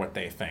shouldn't care what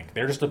they think.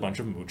 They're just a bunch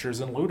of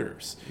moochers and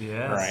looters.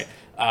 Yes. Right?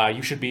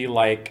 You should be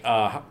like,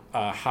 Howard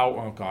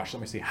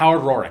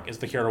Roark is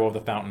the hero of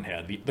The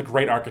Fountainhead, the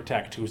great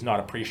architect who's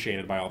not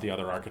appreciated by all the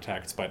other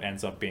architects, but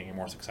ends up being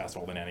more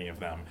successful than any of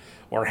them.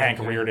 Or Hank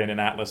Rearden in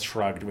Atlas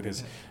Shrugged with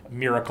his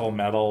miracle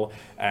metal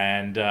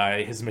and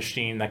his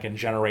machine that can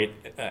generate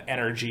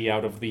energy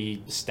out of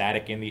the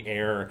static in the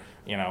air,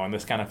 and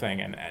this kind of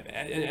thing,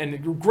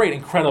 and great,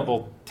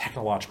 incredible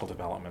technological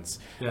developments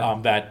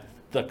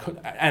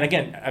and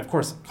again, of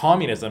course,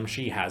 communism,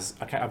 she has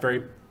a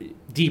very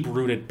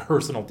deep-rooted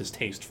personal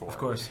distaste for. Of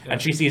course. Yeah.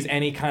 And she sees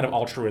any kind of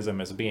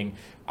altruism as being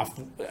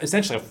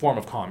essentially a form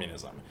of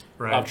communism,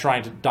 of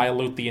trying to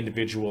dilute the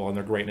individual and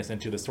their greatness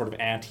into this sort of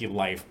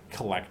anti-life,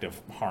 collective,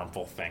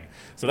 harmful thing.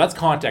 So that's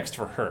context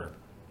for her.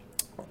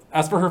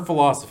 As for her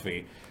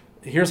philosophy,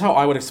 here's how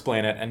I would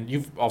explain it, and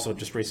you've also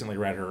just recently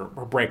read her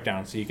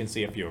breakdown, so you can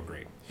see if you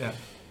agree. Yeah.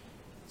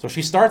 So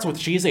she starts with,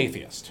 she's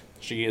atheist.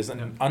 She is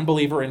an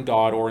unbeliever in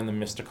God or in the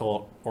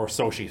mystical, or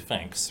so she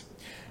thinks.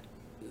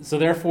 So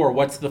therefore,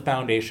 what's the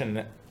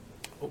foundation?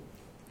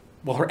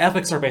 Well, her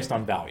ethics are based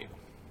on value,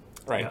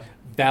 right? Yeah.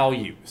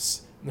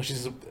 Values,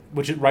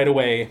 which right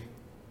away,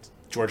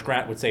 George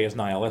Grant would say is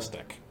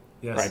nihilistic.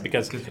 Yes. Right,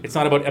 because it's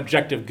not about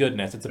objective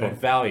goodness; it's about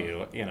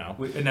value.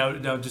 And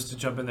now, just to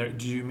jump in there,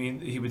 do you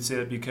mean he would say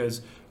that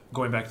because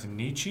going back to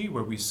Nietzsche,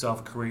 where we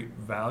self-create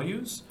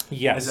values?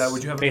 Yes. Is that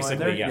what you have basically,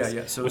 in mind there?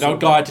 Yes. Without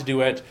God to do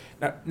it.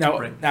 Now,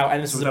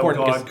 and this is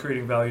important. Without God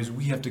creating values,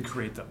 we have to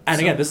create them. And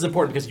again, this is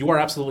important because you are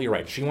absolutely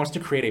right. She wants to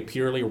create a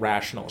purely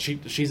rational.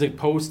 She's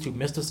opposed to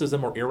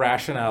mysticism or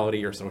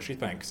irrationality, or so she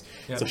thinks.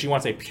 Yep. So she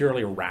wants a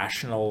purely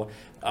rational,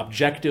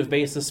 objective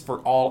basis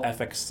for all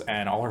ethics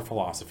and all her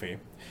philosophy.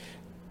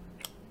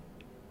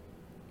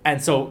 And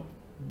so,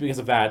 because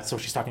of that, so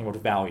she's talking about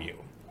value,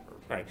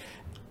 right?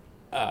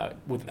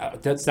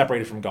 That's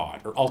separated from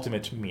God, or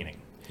ultimate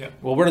meaning. Yep.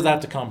 Well, where does that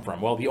have to come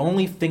from? Well, the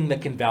only thing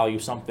that can value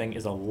something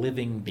is a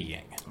living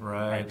being.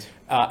 Right.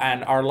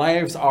 And our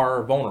lives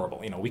are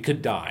vulnerable. We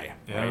could die.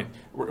 Yeah. Right?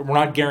 We're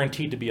not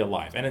guaranteed to be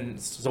alive,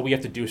 so we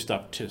have to do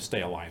stuff to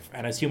stay alive.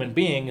 And as human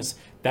beings,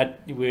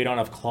 that we don't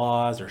have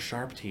claws or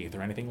sharp teeth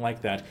or anything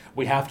like that.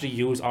 We have to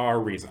use our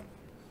reason.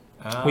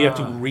 We have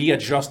to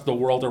readjust the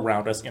world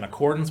around us in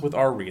accordance with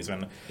our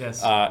reason,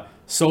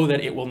 so that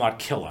it will not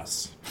kill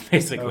us,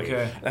 basically,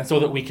 and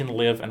so that we can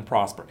live and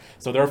prosper.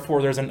 So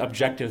therefore, there's an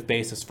objective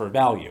basis for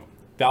value.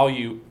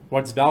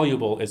 What's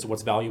valuable is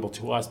what's valuable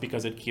to us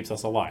because it keeps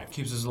us alive.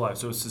 Keeps us alive,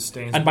 so it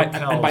sustains. And by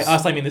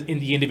us, I mean in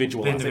the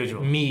individual.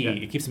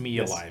 It keeps me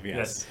alive.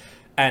 Yes.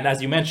 And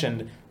as you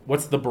mentioned,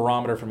 what's the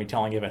barometer for me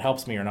telling if it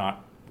helps me or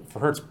not? For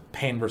her, it's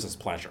pain versus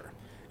pleasure.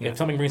 If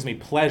something brings me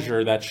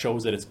pleasure, that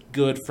shows that it's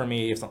good for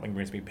me. If something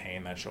brings me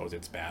pain, that shows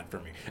it's bad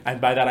for me.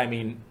 And by that I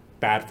mean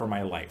bad for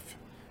my life,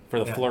 for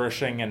the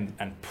flourishing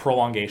and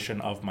prolongation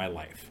of my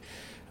life.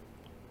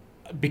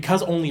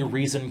 Because only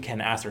reason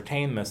can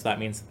ascertain this, that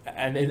means,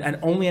 and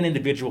only an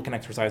individual can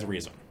exercise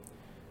reason,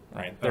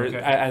 right?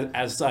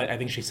 As I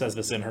think she says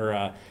this in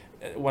her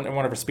one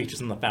of her speeches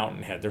in The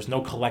Fountainhead, there's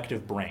no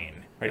collective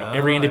brain. Right?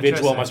 Every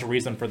individual must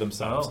reason for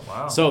themselves. Oh,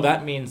 wow. So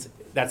that means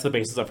that's the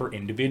basis of her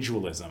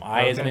individualism.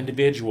 I, as an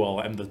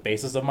individual, am the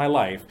basis of my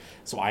life,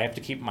 so I have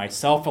to keep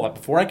myself alive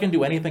before I can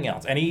do anything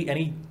else.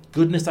 Any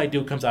goodness I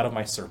do comes out of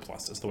my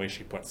surplus, is the way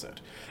she puts it.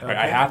 Right?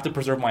 I have to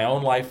preserve my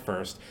own life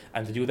first,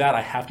 and to do that,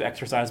 I have to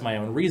exercise my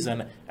own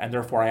reason, and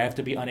therefore I have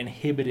to be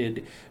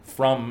uninhibited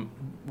from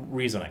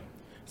reasoning.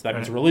 So that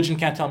means religion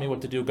can't tell me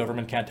what to do,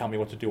 government can't tell me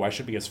what to do. I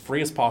should be as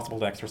free as possible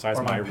to exercise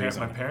my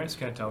reason. My parents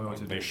can't tell me what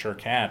to do. They sure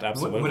can't,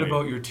 absolutely. What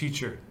about your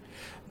teacher?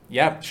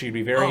 Yeah, she'd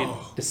be very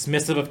Oh.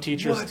 dismissive of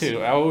teachers What?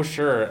 too. Oh,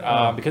 sure,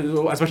 because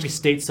especially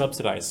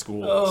state-subsidized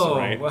schools, Oh,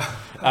 right?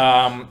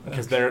 wow.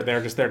 Because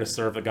they're just there to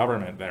serve the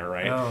government there,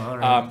 right? Oh, all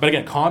right. But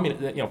again,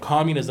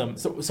 communism.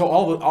 So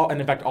all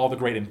and in fact all the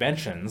great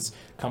inventions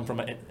come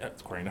from,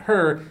 according to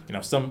her,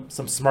 some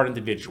smart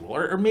individual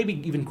or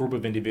maybe even group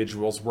of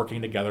individuals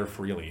working together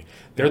freely.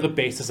 They're the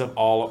basis of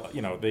all.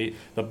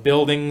 The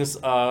buildings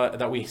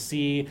that we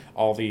see,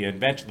 all the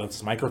invention,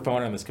 this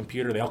microphone and this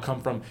computer, they all come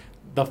from.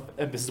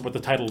 And this is what the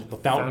title, the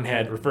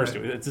fountainhead, refers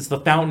to. It's the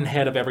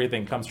fountainhead of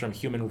everything comes from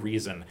human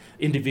reason,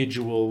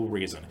 individual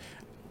reason.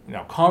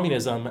 Now,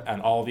 communism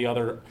and all the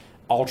other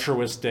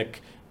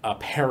altruistic,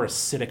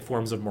 parasitic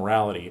forms of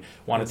morality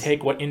want to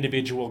take what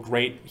individual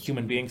great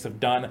human beings have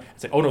done and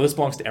say, oh no, this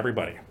belongs to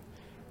everybody,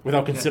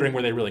 without considering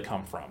where they really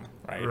come from,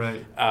 right?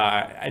 Right.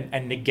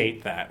 And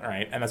negate that,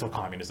 right? And that's what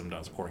communism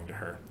does, according to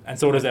her. And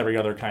so does every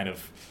other kind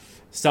of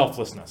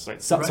selflessness,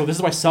 right? So this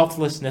is why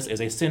selflessness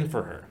is a sin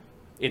for her.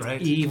 It's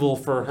evil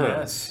for her.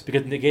 Yes.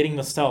 Because negating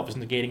the self is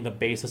negating the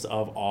basis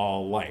of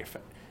all life.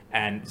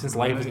 And since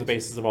life is the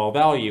basis of all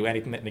value,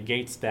 anything that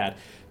negates that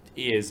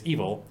is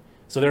evil.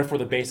 So therefore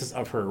the basis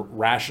of her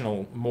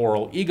rational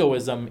moral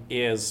egoism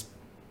is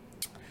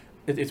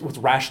it's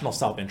rational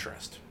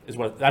self-interest.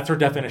 That's her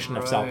definition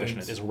of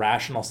selfishness, is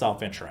rational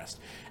self-interest.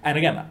 And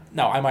again,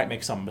 now I might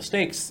make some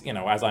mistakes,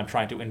 as I'm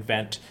trying to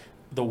invent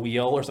the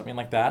wheel or something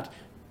like that.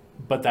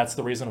 But that's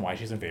the reason why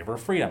she's in favor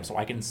of freedom. So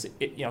I can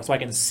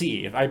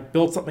see, if I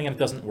build something and it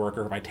doesn't work,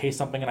 or if I taste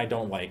something and I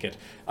don't like it,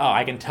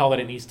 I can tell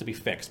that it needs to be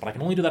fixed. But I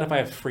can only do that if I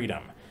have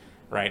freedom,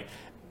 right?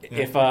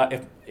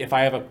 Yeah. If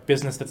I have a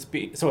business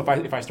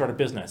if I start a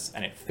business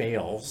and it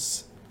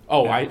fails,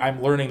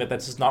 I'm learning that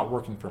that's just not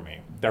working for me.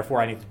 Therefore,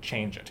 I need to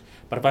change it.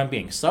 But if I'm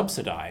being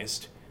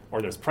subsidized,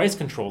 or there's price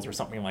controls or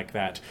something like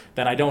that,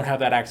 then I don't have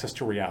that access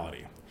to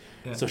reality.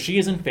 Yeah. So she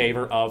is in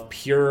favor of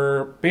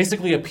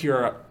basically a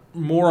pure,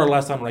 more or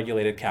less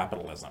unregulated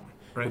capitalism,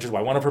 which is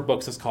why one of her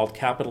books is called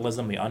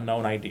Capitalism, the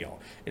Unknown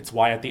Ideal. It's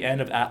why at the end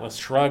of Atlas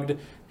Shrugged,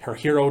 her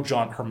hero,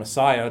 her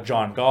messiah,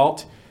 John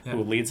Galt,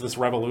 who leads this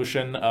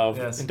revolution of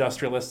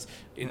industrialists,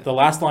 the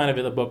last line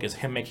of the book is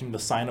him making the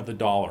sign of the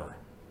dollar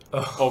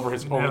over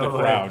the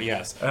crowd,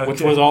 which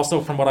was also,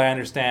 from what I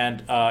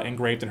understand,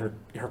 engraved in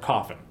her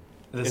coffin.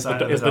 Is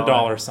the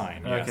dollar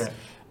sign,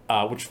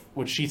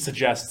 which she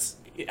suggests,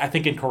 I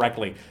think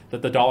incorrectly,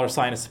 that the dollar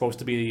sign is supposed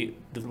to be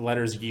the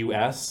letters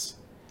US,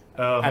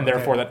 and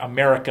therefore that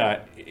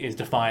America is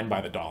defined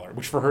by the dollar,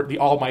 which for her, the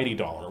almighty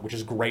dollar, which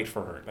is great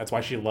for her. That's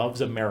why she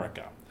loves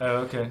America.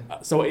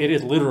 So it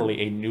is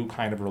literally a new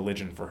kind of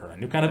religion for her, a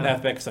new kind of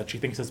ethics that she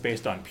thinks is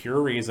based on pure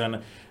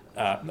reason.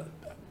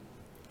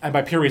 And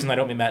by pure reason, I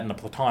don't mean that in a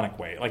Platonic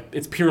way. Like,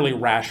 it's purely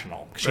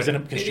rational. She's in a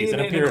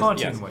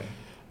Kantian way.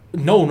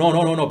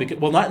 No.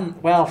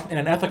 Because, in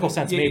an ethical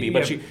sense, maybe.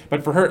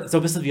 But for her, so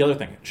this is the other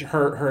thing.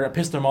 Her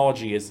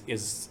epistemology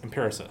is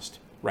empiricist,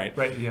 right?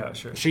 Right. Yeah.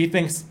 Sure. She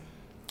thinks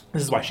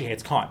this is why she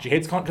hates Kant. She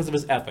hates Kant because of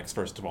his ethics,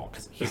 first of all,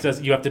 because he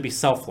says you have to be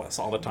selfless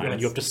all the time and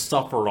you have to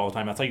suffer all the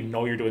time. That's how you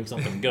know you're doing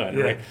something good,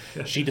 right?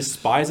 Yeah. She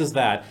despises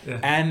that,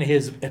 and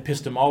his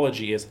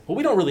epistemology is,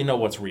 we don't really know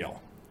what's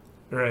real.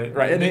 Right.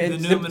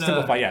 And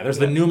simplify. There's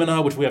the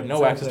noumena, which we have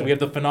no access to. We have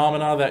the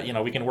phenomena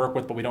that we can work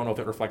with, but we don't know if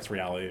it reflects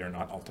reality or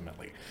not.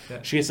 Ultimately,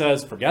 she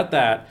says, forget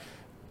that.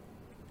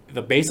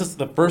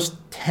 The first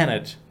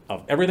tenet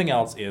of everything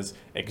else is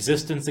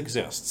existence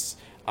exists.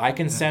 I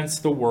can sense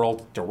the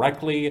world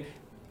directly.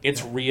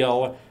 It's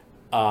real,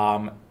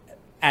 and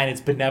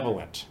it's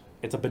benevolent.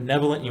 It's a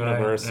benevolent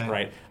universe,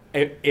 right?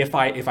 If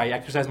I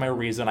exercise my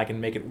reason, I can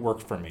make it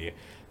work for me.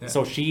 Yeah.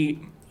 So she.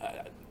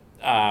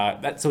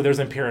 So there's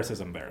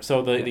empiricism there.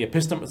 So the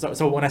epistem.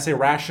 So when I say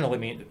rational,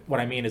 what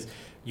I mean is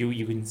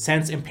you can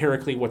sense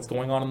empirically what's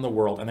going on in the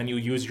world, and then you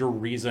use your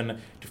reason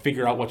to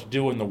figure out what to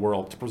do in the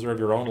world to preserve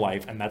your own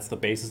life, and that's the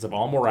basis of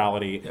all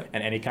morality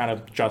and any kind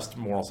of just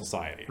moral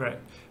society. Right.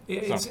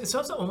 It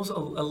sounds almost a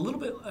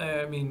little bit.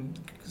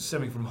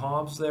 Stemming from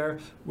Hobbes there,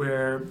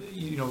 where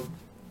you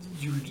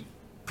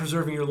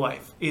preserving your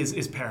life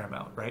is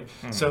paramount, right?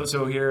 Mm-hmm.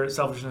 So here,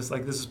 selfishness,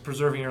 like this is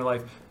preserving your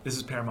life. This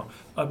is paramount.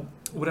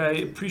 What I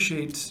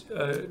appreciate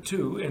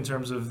too, in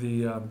terms of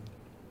the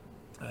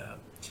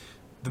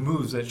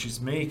moves that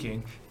she's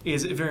making,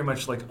 is very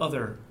much like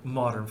other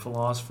modern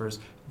philosophers,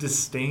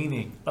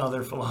 disdaining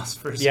other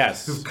philosophers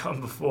who've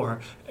come before,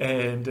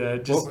 and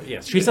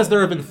she says there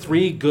have been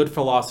 3 good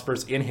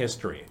philosophers in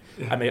history,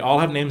 and they all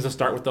have names that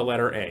start with the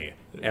letter A: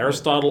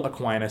 Aristotle,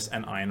 Aquinas,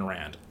 and Ayn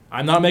Rand.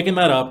 I'm not making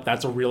that up.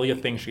 That's really a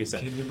thing she said.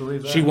 Can you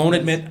believe that? She won't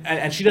admit,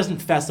 and she doesn't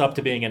fess up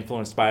to being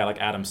influenced by like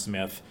Adam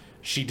Smith.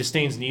 She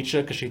disdains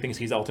Nietzsche because she thinks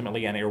he's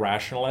ultimately an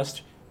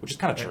irrationalist, which is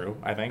kind of true,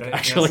 I think,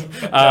 actually.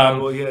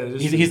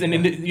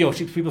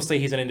 Yes. People say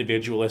he's an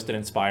individualist and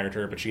inspired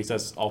her, but she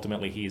says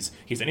ultimately he's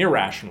an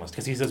irrationalist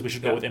because he says we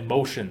should go with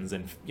emotions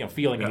and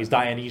feeling. And he's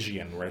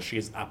Dionysian, whereas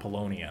she's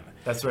Apollonian.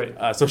 That's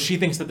right. So she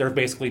thinks that there's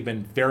basically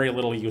been very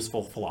little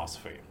useful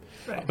philosophy.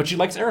 Right. But she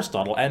likes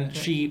Aristotle, and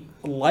she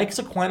likes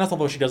Aquinas,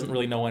 although she doesn't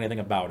really know anything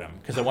about him.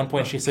 Because at one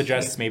point she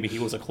suggests maybe he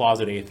was a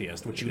closet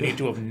atheist, which you need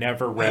to have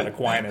never read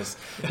Aquinas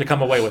to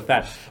come away with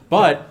that.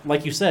 But,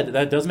 like you said,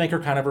 that does make her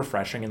kind of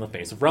refreshing in the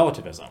face of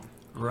relativism.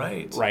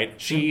 Right. Right.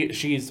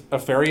 She's a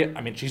very,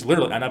 I mean, she's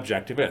literally an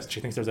objectivist. She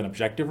thinks there's an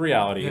objective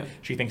reality. Yeah.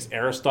 She thinks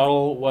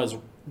Aristotle was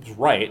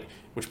right,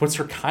 which puts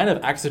her kind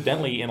of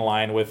accidentally in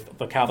line with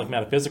the Catholic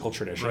metaphysical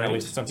tradition, Right. at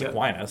least since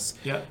Aquinas.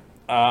 Yeah.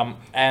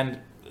 And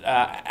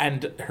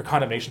her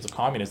condemnations of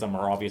communism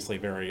are obviously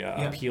very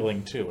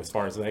appealing too, as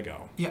far as they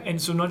go. Yeah,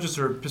 and so not just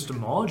her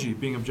epistemology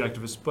being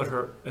objectivist, but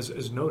her,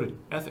 as noted,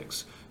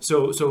 ethics.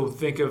 So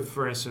think of,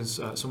 for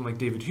instance, someone like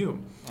David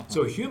Hume.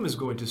 So Hume is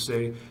going to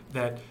say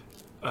that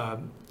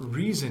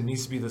reason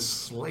needs to be the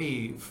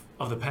slave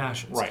of the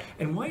passions. Right.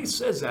 And why he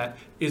says that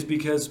is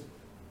because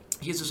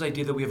he has this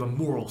idea that we have a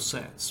moral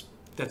sense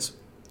that's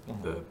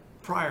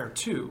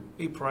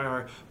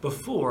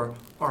before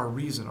our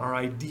reason, our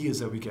ideas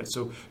that we get.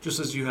 So just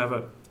as you have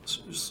a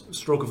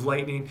stroke of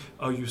lightning,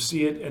 you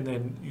see it and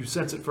then you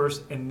sense it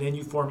first and then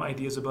you form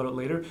ideas about it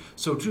later.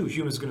 So too,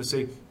 Hume is going to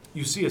say,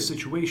 you see a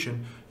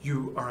situation,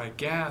 you are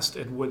aghast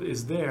at what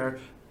is there,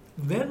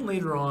 then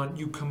later on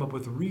you come up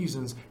with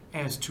reasons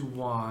as to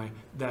why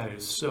that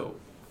is so.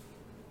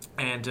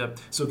 And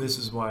so this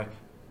is why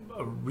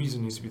a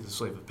reason needs to be the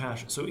slave of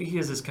passion. So he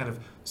has this kind of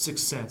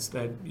sixth sense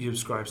that he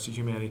ascribes to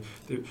humanity,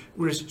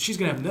 whereas she's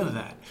going to have none of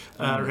that,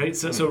 right?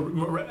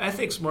 So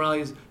ethics,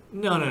 morality is,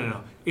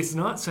 no. It's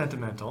not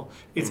sentimental.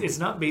 It's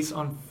not based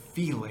on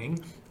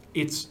feeling.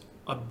 It's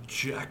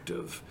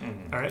objective.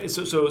 All right.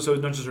 So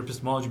not just her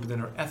epistemology, but then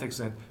her ethics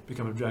then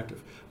become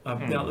objective.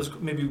 Now let's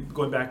maybe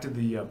going back to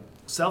the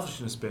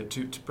selfishness bit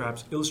to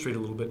perhaps illustrate a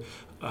little bit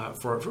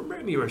for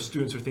maybe our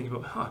students who are thinking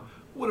about,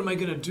 what am I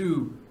going to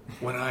do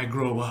when I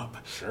grow up?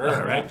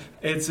 Sure. Right.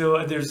 And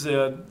so there's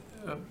a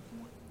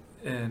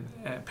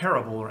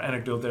parable or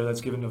anecdote there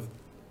that's given of,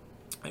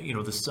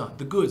 the son,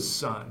 the good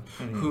son,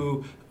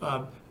 who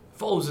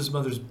follows his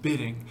mother's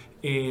bidding.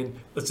 And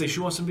let's say she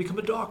wants him to become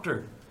a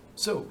doctor.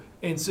 So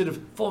instead of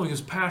following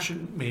his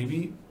passion,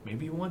 maybe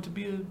he wanted to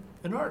be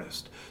an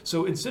artist.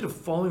 So instead of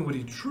following what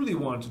he truly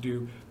wanted to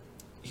do,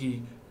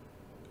 he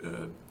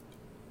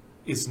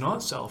is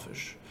not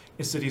selfish.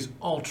 Instead, he's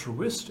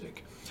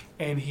altruistic.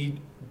 And he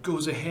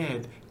goes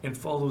ahead and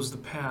follows the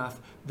path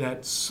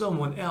that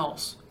someone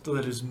else,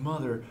 that his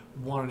mother,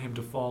 wanted him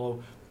to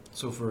follow.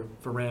 So for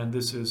Rand,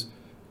 this is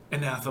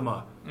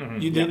anathema.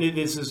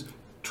 This is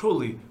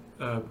totally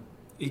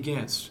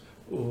against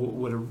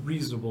what a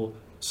reasonable,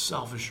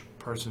 selfish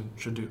person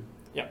should do.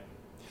 Yeah.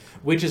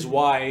 Which is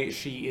why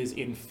she is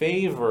in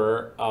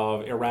favor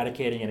of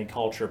eradicating any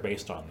culture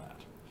based on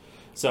that.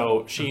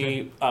 So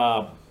she,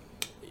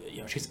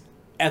 she's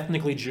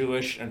ethnically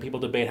Jewish, and people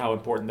debate how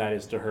important that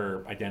is to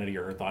her identity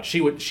or her thoughts. She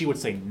would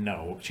say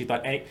no. She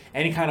thought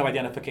any kind of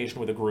identification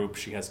with a group,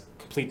 she has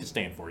complete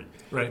disdain for it.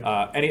 Right.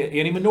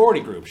 Any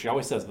minority group, she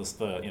always says this: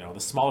 the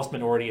smallest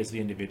minority is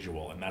the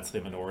individual, and that's the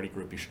minority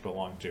group you should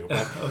belong to.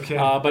 But, okay.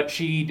 But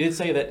she did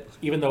say that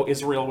even though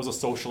Israel was a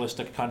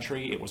socialistic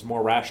country, it was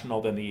more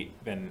rational than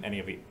any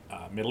of the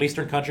Middle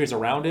Eastern countries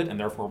around it, and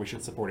therefore we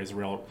should support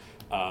Israel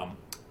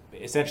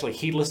essentially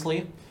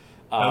heedlessly.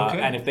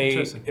 And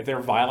if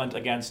they're violent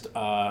against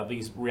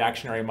these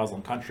reactionary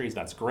Muslim countries,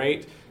 that's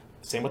great.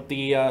 Same with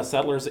the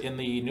settlers in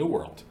the New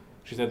World.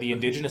 She said the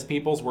indigenous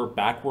peoples were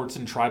backwards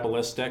and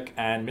tribalistic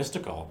and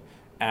mystical,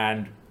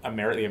 and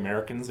the early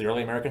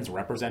Americans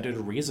represented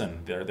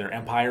reason. Their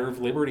empire of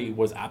liberty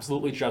was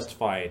absolutely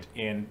justified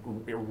in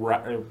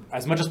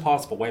as much as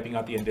possible wiping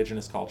out the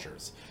indigenous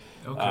cultures.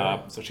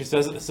 Okay. So she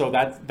says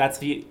that's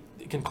the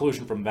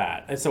conclusion from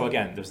that. And so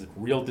again, there's a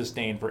real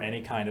disdain for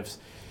any kind of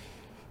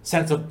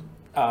sense of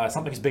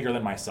something's bigger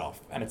than myself,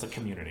 and it's a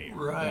community.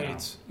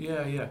 Right.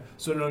 Yeah.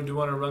 So do you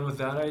want to run with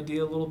that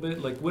idea a little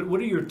bit? Like, what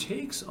are your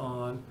takes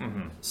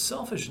on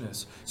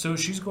selfishness? So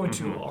she's going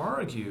to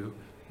argue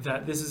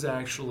that this is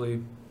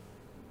actually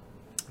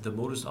the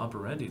modus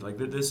operandi. Like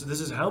this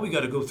is how we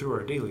got to go through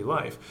our daily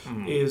life.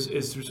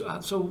 Is through.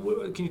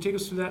 So can you take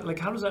us through that? Like,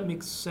 how does that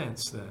make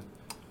sense then?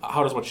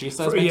 How does what she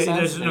says make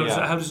sense?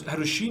 How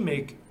does she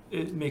make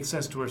it make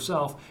sense to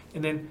herself?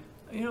 And then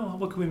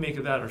what can we make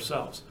of that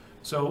ourselves?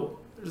 So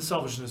the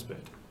selfishness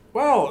bit.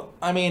 Well,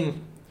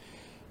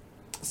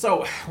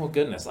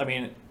 goodness.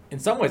 In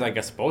some ways, I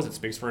suppose it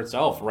speaks for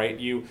itself, right?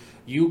 You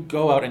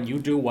go out and you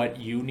do what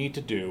you need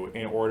to do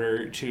in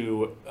order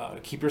to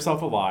keep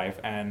yourself alive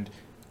and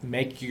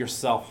make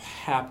yourself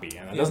happy.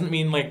 And that doesn't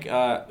mean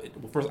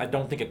first, I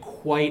don't think it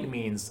quite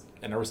means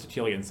an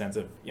Aristotelian sense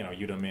of,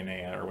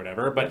 eudaimonia or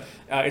whatever, but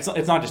it's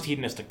not just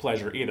hedonistic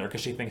pleasure either,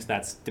 because she thinks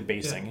that's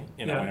debasing,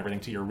 and everything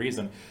to your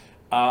reason.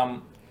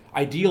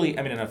 Ideally,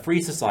 in a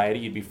free society,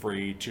 you'd be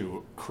free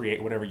to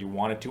create whatever you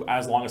wanted to,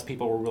 as long as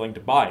people were willing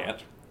to buy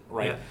it,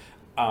 right?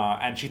 Yeah.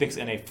 And she thinks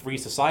in a free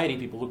society,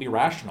 people would be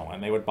rational,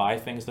 and they would buy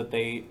things that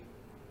they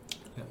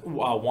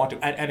want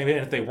to. And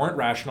if they weren't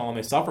rational and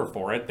they suffer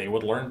for it, they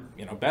would learn,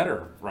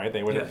 better, right?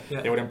 They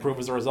would improve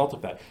as a result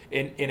of that.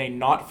 In a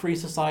not free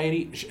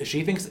society,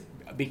 she thinks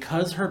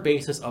because her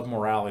basis of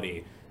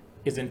morality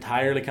is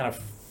entirely kind of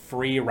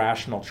free,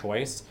 rational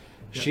choice,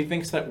 she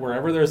thinks that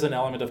wherever there's an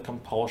element of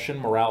compulsion,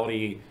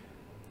 morality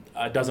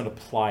doesn't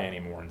apply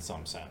anymore in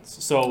some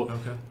sense. So,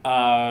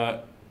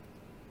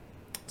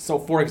 so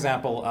for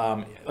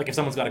example, like if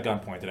someone's got a gun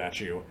pointed at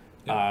you,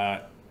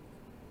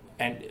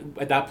 and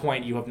at that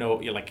point you have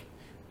like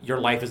your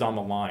life is on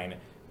the line.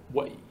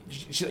 What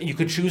you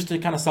could choose to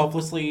kind of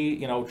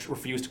selflessly,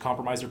 refuse to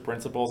compromise your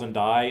principles and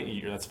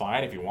die. That's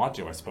fine if you want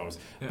to, I suppose.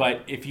 Yeah.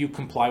 But if you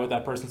comply with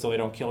that person so they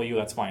don't kill you,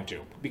 that's fine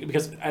too.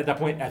 Because at that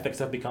point, ethics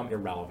have become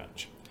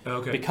irrelevant.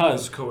 Okay.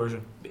 Because there's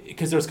coercion.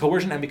 Because there's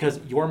coercion, and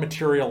because your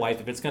material life,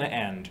 if it's going to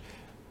end,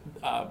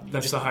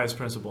 that's the highest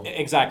principle.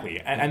 Exactly,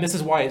 and this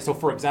is why. So,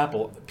 for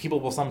example, people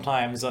will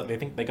sometimes they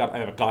think they have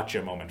a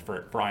gotcha moment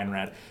for Ayn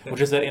Rand,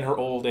 which is that in her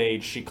old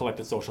age she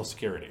collected Social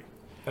Security.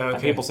 Okay.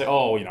 And people say,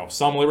 oh,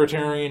 some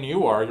libertarian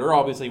you're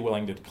obviously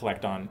willing to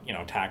collect on,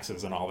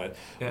 taxes and all that.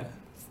 Yeah.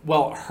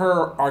 Well,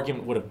 her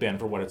argument would have been,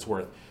 for what it's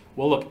worth,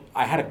 well, look,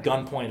 I had a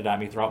gun pointed at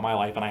me throughout my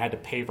life and I had to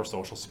pay for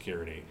Social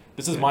Security.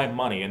 This is my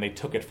money and they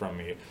took it from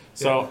me.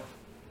 So,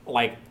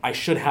 like, I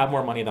should have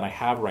more money than I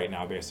have right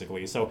now,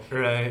 basically. So,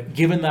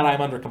 given that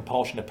I'm under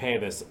compulsion to pay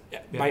this,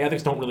 my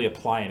ethics don't really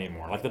apply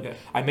anymore. Like,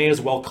 I may as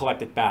well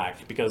collect it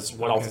back because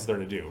what else is there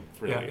to do,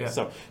 really?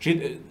 So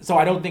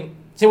I don't think,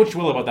 say what you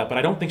will about that, but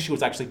I don't think she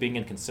was actually being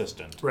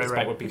inconsistent,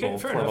 despite what people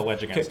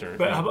allege against her.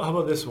 But how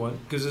about this one?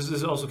 Because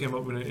this also came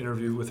up in an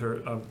interview with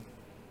her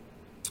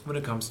when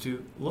it comes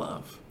to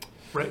love.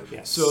 Right.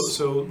 Yes.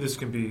 So this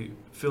can be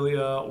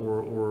philia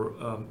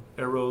or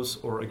eros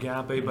or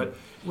agape, but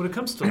when it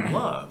comes to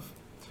love,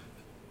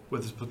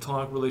 whether it's a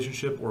platonic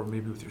relationship or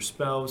maybe with your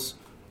spouse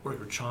or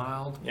your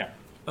child,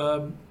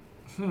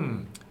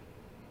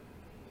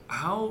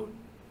 how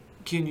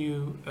can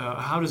you?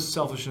 How does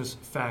selfishness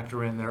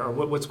factor in there, or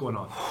what's going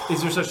on?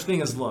 Is there such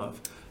thing as love?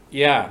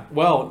 Yeah.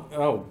 Well,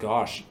 oh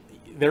gosh,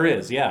 there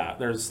is. Yeah,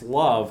 there's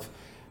love,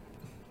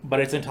 but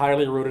it's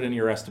entirely rooted in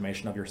your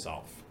estimation of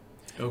yourself.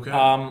 Okay.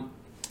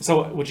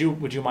 So would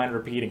you mind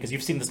repeating, because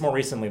you've seen this more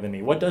recently than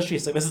me? What does she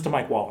say? This is to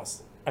Mike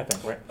Wallace, I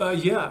think, right?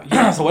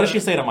 Yeah. So what does she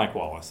say to Mike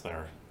Wallace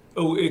there?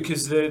 Oh,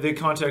 because the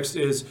context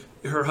is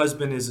her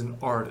husband is an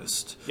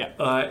artist. Yeah.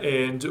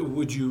 And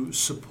would you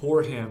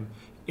support him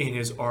in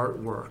his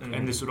artwork?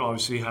 And this would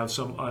obviously have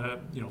some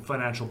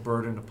financial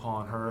burden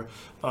upon her.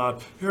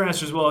 Her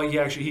answer is, well,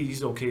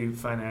 he's okay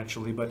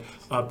financially, but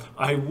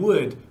I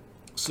would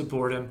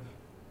support him,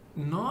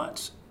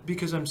 not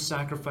because I'm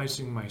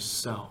sacrificing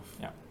myself.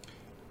 Yeah.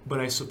 But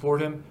I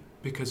support him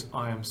because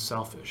I am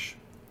selfish.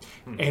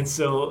 And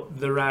so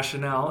the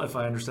rationale, if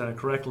I understand it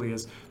correctly,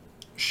 is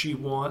she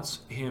wants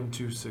him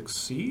to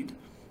succeed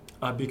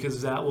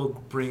because that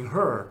will bring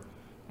her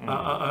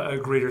a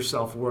greater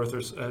self-worth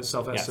or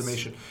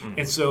self-estimation. Yes.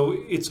 And so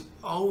it's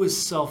always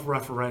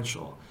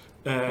self-referential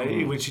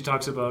when she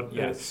talks about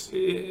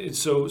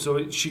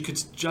so she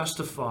could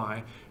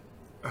justify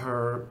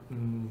her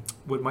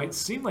what might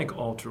seem like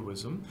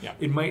altruism.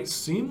 It might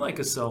seem like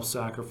a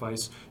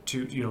self-sacrifice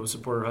to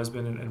support her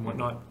husband and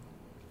whatnot,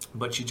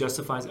 but she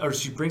justifies, or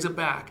she brings it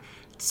back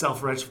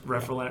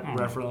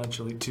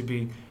self-referentially to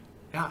be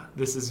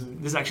this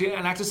is actually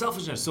an act of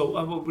selfishness.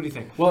 So what do you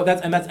think? Well,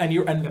 and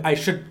I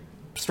should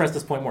stress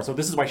this point more. So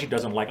this is why she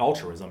doesn't like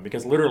altruism,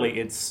 because literally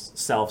it's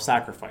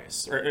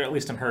self-sacrifice, or at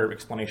least in her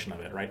explanation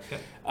of it, right?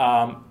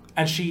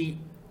 And she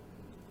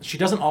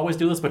doesn't always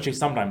do this, but she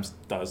sometimes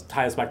does.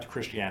 Ties back to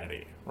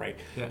Christianity, right?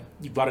 Yeah.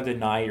 You've got to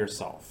deny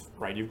yourself,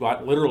 right? You've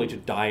got literally to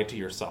die to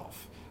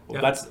yourself. Well,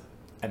 that's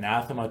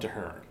anathema to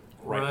her,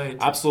 right?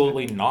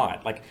 Absolutely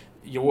not. Like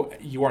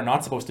you are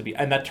not supposed to be.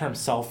 And that term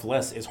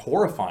selfless is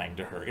horrifying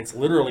to her. It's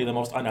literally the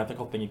most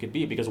unethical thing you could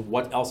be, because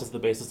what else is the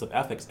basis of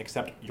ethics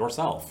except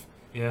yourself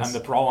and the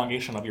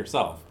prolongation of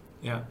yourself?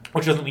 Yeah.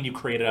 Which doesn't mean you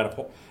create it out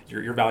of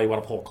your value out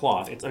of whole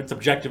cloth. It's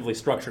objectively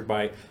structured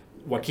by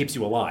what keeps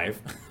you alive,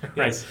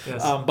 right?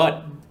 Yes.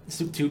 But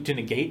to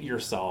negate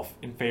yourself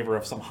in favor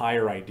of some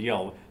higher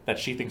ideal that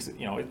she thinks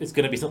it's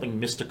going to be something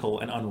mystical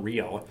and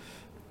unreal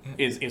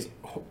is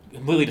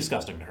completely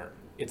disgusting to her.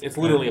 It's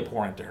literally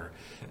abhorrent to her.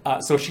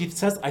 So she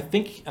says, I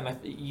think, and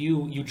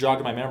you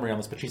jogged my memory on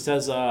this, but she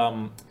says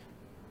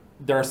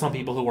there are some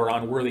people who are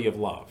unworthy of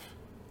love.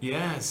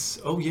 Yes.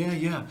 Oh,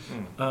 yeah.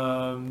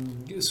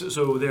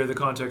 So there the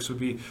context would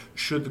be,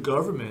 should the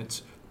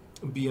government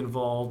be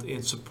involved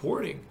in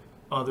supporting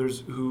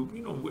others who,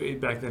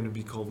 back then it would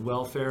be called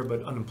welfare,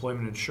 but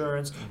unemployment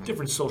insurance,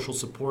 different social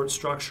support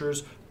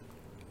structures.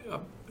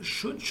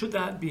 Should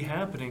that be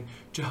happening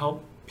to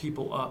help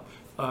people up?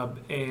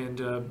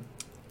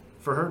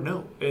 For her,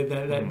 no.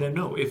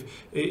 No. If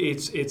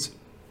it's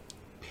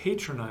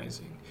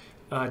patronizing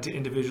to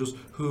individuals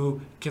who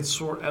can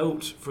sort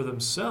out for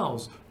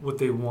themselves what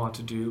they want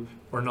to do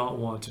or not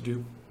want to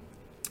do,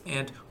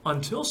 and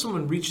until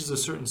someone reaches a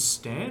certain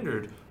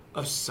standard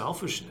of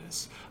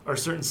selfishness or a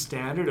certain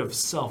standard of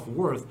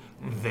self-worth,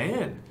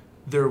 then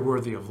they're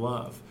worthy of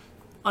love.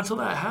 Until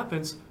that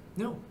happens,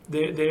 no,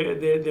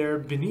 they're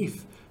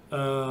beneath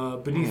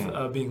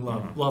being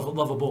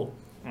lovable.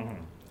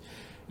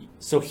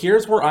 So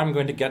here's where I'm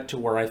going to get to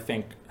where I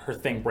think her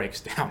thing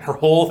breaks down. Her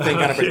whole thing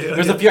kind of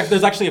breaks.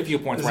 There's actually a few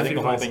points where I think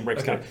the whole thing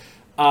breaks down.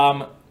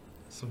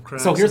 Some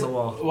cracks so here's in the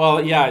wall.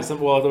 Well, yeah. It's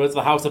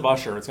the House of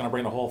Usher. It's going to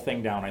bring the whole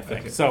thing down, I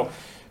think. So,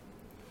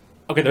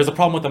 okay, there's a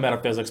problem with the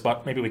metaphysics,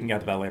 but maybe we can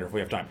get to that later if we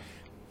have time.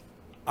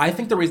 I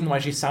think the reason why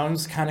she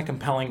sounds kind of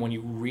compelling when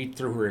you read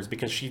through her is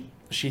because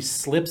she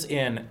slips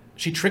in,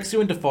 she tricks you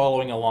into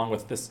following along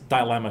with this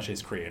dilemma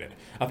she's created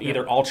of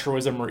either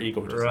altruism or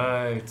egotism.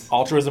 Right.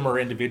 Altruism or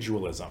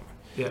individualism.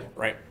 Yeah.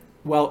 Right.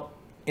 Well,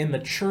 in the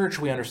church,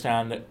 we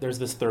understand that there's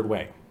this third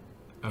way.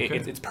 Okay.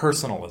 It's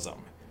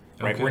personalism.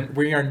 Right. Okay.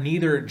 We are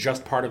neither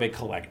just part of a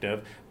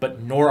collective,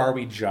 but nor are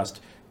we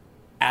just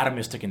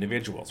atomistic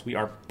individuals. We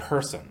are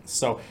persons.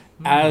 So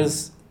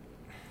as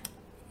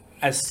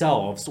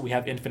selves, we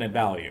have infinite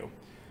value.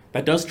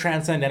 That does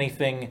transcend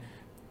anything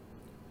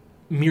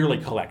merely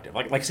collective.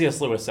 Like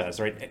C.S. Lewis says,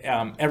 right?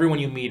 Everyone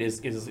you meet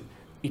is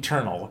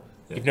eternal.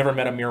 Yeah. You've never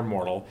met a mere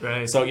mortal.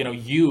 Right. So,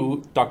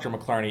 you, Dr.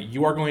 McClarney,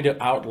 you are going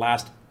to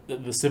outlast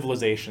the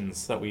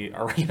civilizations that we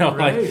are,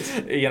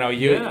 right.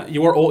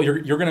 You are old.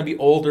 You're going to be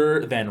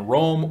older than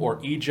Rome or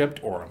Egypt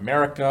or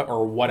America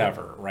or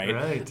whatever, right?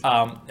 Right.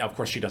 Of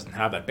course, she doesn't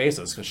have that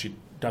basis because she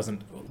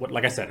doesn't.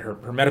 Like I said,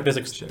 her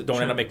metaphysics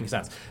don't end up making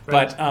sense.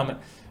 Right.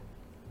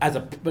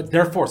 But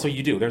therefore, so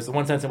you do. There's the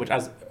one sense in which,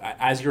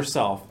 as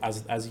yourself,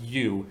 as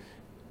you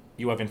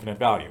have infinite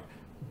value,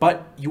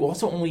 but you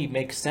also only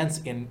make sense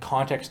in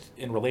context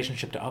in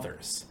relationship to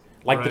others.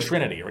 Like the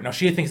Trinity. Right? Now,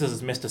 she thinks this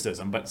is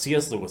mysticism, but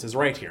C.S. Lewis is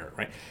right here,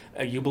 right?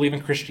 You believe in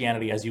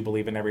Christianity as you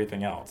believe in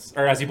everything else,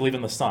 or as you believe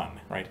in the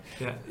sun, right?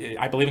 Yeah.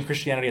 I believe in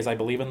Christianity as I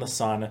believe in the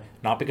sun,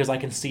 not because I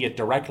can see it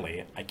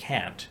directly. I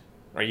can't,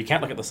 right? You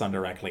can't look at the sun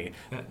directly,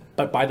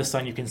 but by the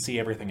sun you can see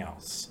everything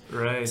else.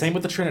 Right. Same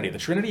with the Trinity. The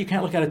Trinity, you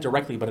can't look at it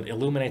directly, but it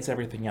illuminates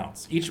everything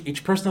else.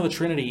 Each person of the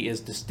Trinity is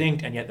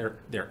distinct, and yet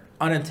they're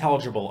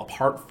unintelligible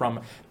apart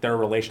from their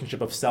relationship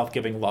of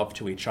self-giving love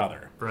to each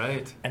other.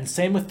 Right. And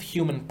same with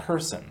human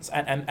persons.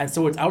 And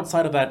so it's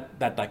outside of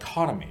that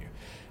dichotomy.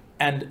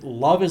 And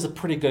love is a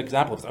pretty good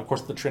example. Of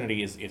course, the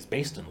Trinity is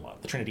based in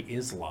love. The Trinity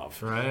is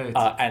love. Right.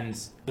 And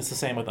it's the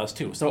same with us,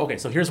 too. So,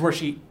 so here's where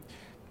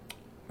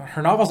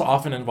her novels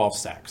often involve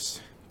sex,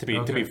 to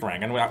be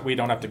frank. And we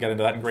don't have to get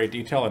into that in great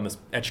detail in this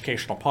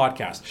educational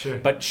podcast. Sure.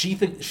 But she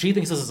thinks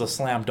this is a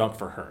slam dunk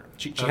for her.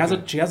 She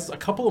has a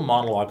couple of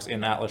monologues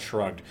in Atlas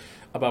Shrugged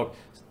about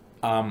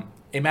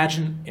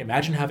imagine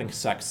having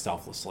sex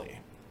selflessly.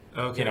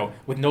 Okay.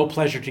 With no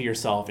pleasure to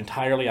yourself,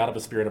 entirely out of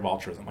a spirit of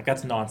altruism. Like,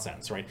 that's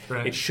nonsense, right?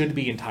 It should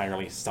be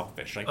entirely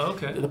selfish. Like,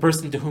 the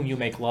person to whom you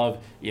make love,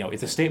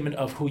 it's a statement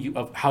of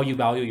how you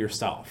value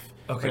yourself.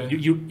 Okay. Right?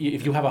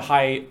 If you have a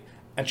high,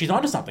 and she's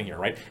onto something here,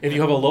 right? If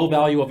you have a low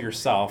value of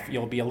yourself,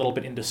 you'll be a little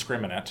bit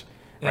indiscriminate,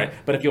 right?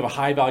 But if you have a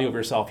high value of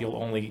yourself, you'll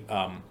only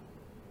and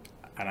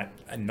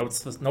I notice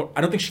this. No,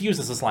 I don't think she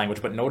uses this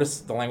language, but notice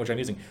the language I'm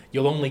using.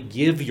 You'll only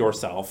give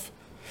yourself.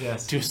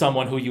 Yes. To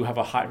someone who you have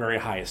a very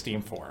high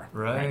esteem for.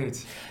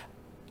 Right.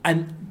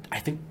 And I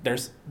think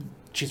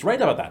she's right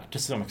about that to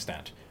some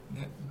extent.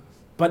 Yeah.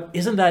 But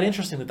isn't that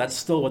interesting that that's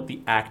still what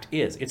the act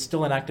is? It's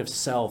still an act of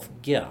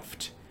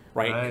self-gift,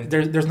 right?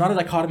 There's not a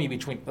dichotomy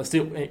between, let's see,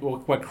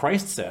 what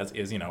Christ says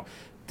is,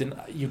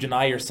 you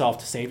deny yourself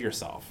to save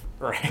yourself,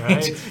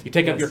 right? You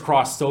take up your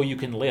cross so you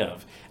can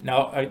live.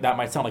 Now, that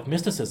might sound like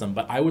mysticism,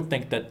 but I would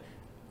think that,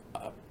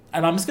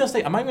 and I'm not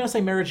going to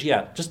say marriage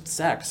yet, just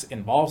sex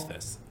involves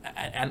this.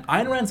 And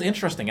Ayn Rand's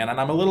interesting, and I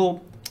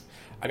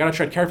got to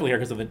tread carefully here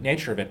because of the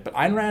nature of it, but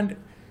Ayn Rand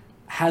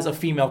has a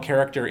female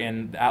character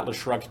in Atlas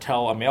Shrugged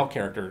tell a male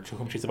character to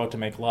whom she's about to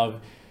make love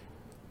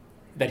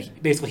that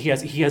he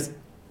has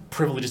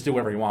privileges to do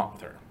whatever he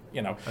wants with her.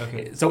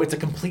 Okay. So it's a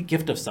complete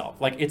gift of self.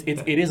 Like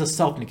it is a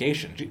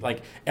self-negation.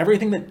 Like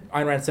everything that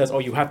Ayn Rand says,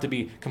 you have to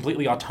be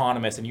completely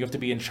autonomous and you have to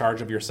be in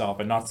charge of yourself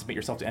and not submit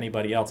yourself to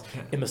anybody else.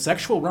 In the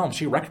sexual realm,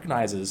 she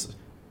recognizes,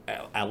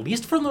 at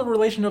least from the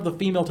relation of the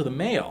female to the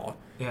male,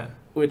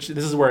 which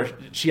this is where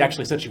she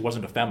actually said she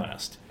wasn't a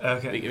feminist,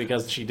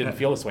 because she didn't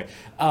feel this way.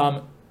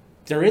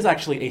 There is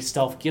actually a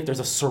self-gift. There's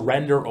a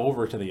surrender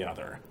over to the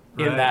other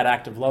in that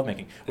act of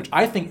lovemaking, which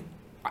I think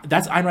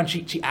that's Ayn Rand.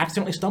 She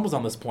accidentally stumbles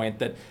on this point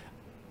that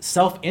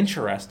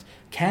self-interest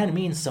can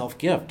mean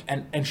self-gift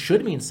and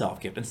should mean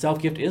self-gift, and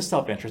self-gift is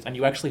self-interest, and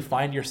you actually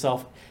find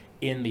yourself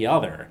in the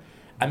other.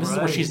 And this is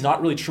where she's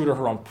not really true to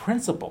her own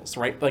principles,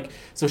 right? Like,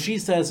 so she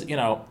says,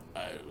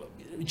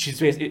 she's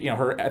based,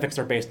 her ethics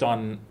are based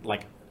on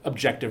like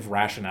objective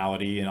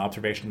rationality and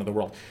observation of the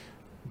world.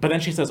 But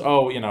then she says,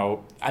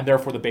 and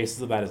therefore the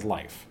basis of that is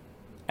life.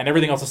 And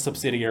everything else is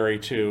subsidiary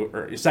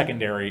or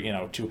secondary,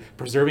 to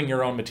preserving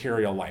your own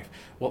material life.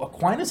 Well,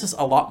 Aquinas is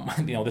a lot,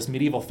 this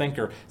medieval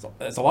thinker,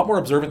 is a lot more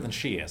observant than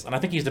she is. And I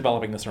think he's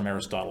developing this from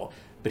Aristotle.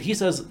 But he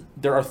says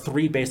there are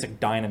three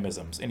basic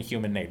dynamisms in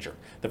human nature.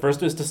 The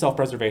first is to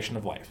self-preservation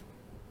of life.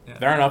 Yeah.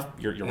 Fair enough.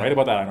 You're right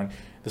about that, Ivan.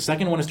 The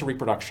second one is to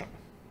reproduction.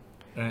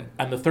 Right.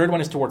 And the third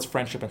one is towards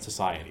friendship and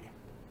society.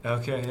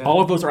 Okay. Yeah.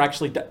 All of those are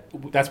actually,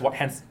 that's what,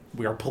 hence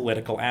we are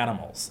political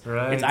animals.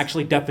 Right. It's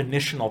actually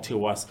definitional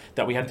to us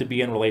that we have to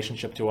be in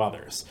relationship to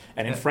others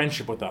and in Yeah.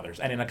 friendship with others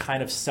and in a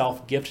kind of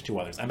self-gift to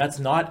others. And that's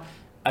not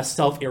a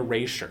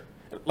self-erasure.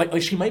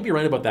 Like she might be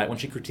right about that when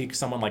she critiques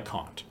someone like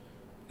Kant.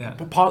 Yeah.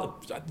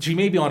 She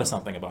may be onto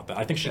something about that.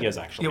 I think she is,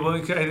 actually. Yeah, well,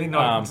 I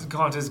think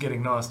Kant is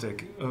getting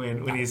Gnostic. I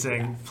mean, when he's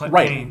saying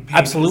right, pain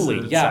absolutely,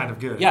 is a yeah, sign of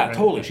good. yeah, right?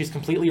 totally. She's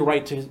completely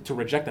right to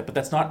reject that, but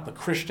that's not the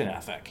Christian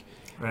ethic,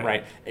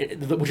 right?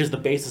 Which is the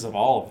basis of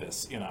all of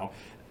this,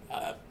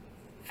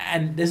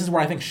 and this is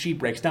where I think she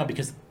breaks down,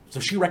 because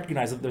so she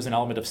recognizes that there's an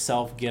element of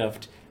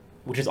self-gift,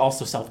 which is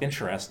also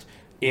self-interest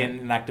in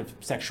an act of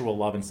sexual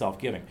love and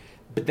self-giving,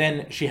 but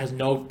then she has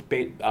no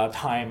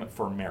time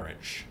for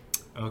marriage.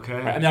 Okay.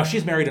 Right? Now,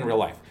 she's married in real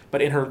life,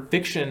 but in her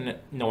fiction,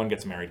 no one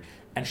gets married.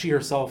 And she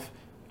herself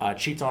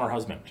cheats on her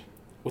husband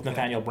with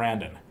Nathaniel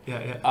Brandon.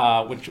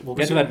 Yeah. Which we'll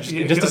get to that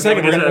in just a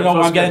second.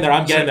 I'm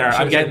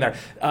getting there.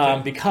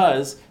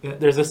 Because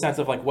there's a sense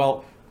of like,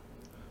 well,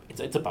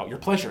 it's about your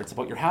pleasure. It's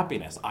about your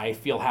happiness. I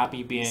feel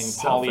happy being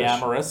Selfish.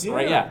 polyamorous,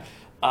 right? Yeah.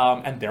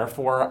 And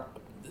therefore,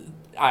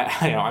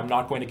 I'm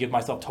not going to give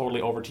myself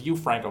totally over to you,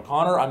 Frank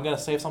O'Connor. I'm going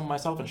to save some of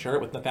myself and share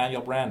it with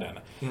Nathaniel Brandon.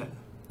 Yeah.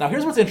 Now,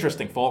 here's what's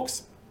interesting,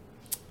 folks.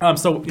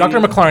 So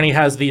Dr. McClarney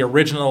has the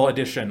original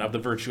edition of The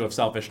Virtue of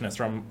Selfishness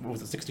from, what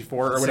was it,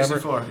 64 or whatever?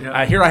 64,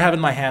 yeah. Here I have in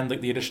my hand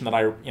the edition that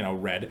I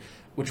read,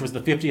 which was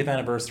the 50th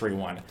anniversary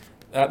one.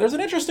 There's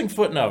an interesting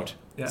footnote.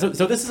 Yeah.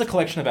 So this is a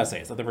collection of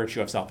essays of The Virtue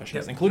of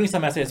Selfishness, including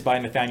some essays by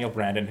Nathaniel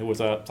Brandon, who was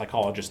a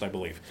psychologist, I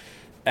believe.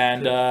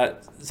 And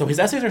so his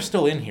essays are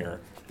still in here.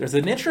 There's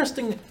an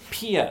interesting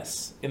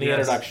PS in the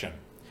introduction.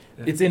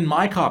 It's in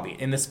my copy,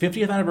 in this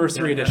 50th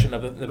anniversary edition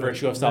of the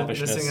Virtue of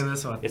Selfishness. Missing in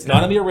this one. It's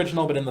not in the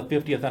original, but in the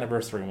 50th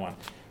anniversary one.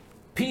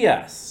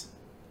 P.S.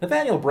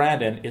 Nathaniel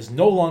Brandon is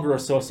no longer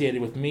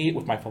associated with me,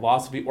 with my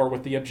philosophy, or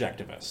with the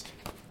Objectivist.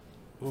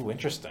 Ooh,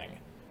 interesting.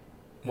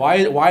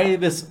 Why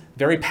this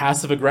very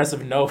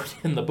passive-aggressive note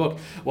in the book?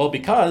 Well,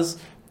 because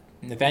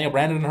Nathaniel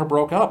Brandon and her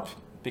broke up.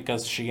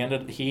 Because he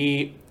ended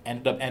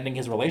up ending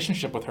his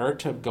relationship with her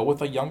to go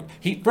with a young...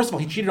 First of all,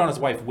 he cheated on his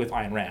wife with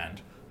Ayn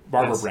Rand,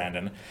 Barbara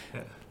Brandon.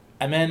 Yeah.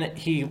 And then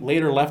he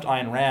later left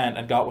Ayn Rand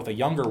and got with a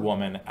younger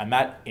woman, and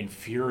that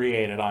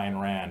infuriated Ayn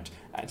Rand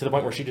to the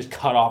point where she just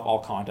cut off all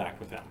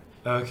contact with him.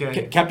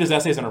 Okay. Kept his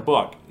essays in her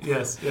book.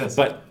 Yes.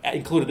 But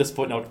included this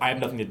footnote, I have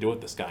nothing to do with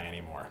this guy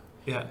anymore.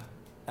 Yeah.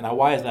 And now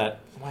why is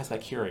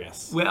that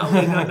curious? Well,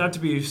 not to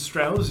be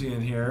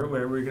Straussian here,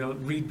 where we're going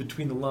to read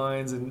between the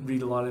lines and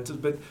read a lot into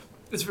it, but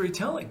it's very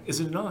telling, is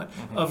it not,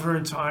 of her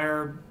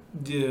entire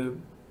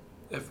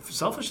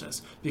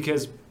selfishness.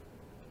 Because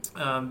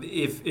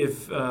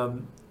if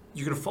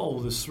you're going to follow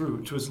this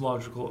through to its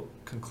logical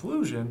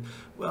conclusion,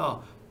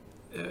 well,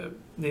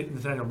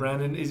 Nathaniel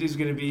Brandon is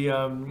going to be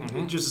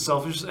just as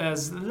selfish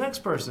as the next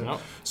person.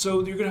 Yep. So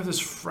you're going to have this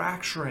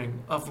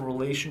fracturing of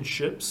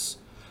relationships,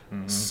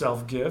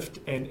 self-gift,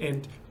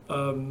 and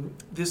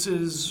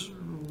this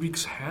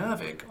wreaks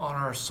havoc on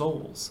our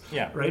souls.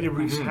 Yeah. Right? It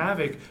wreaks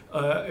havoc.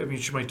 I mean,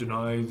 she might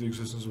deny the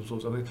existence of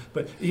souls,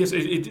 but yes,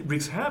 it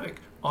wreaks havoc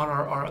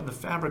on the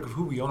fabric of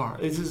who we are.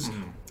 It is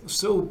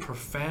so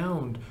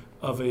profound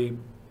of a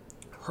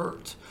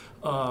hurt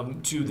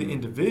to the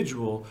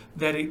individual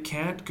that it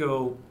can't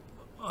go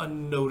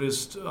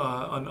unnoticed,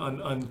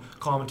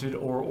 uncommented,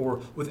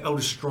 or without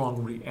a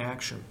strong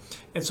reaction.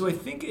 And so I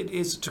think it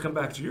is, to come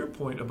back to your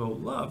point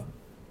about love,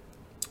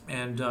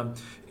 and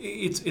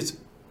it's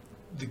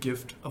the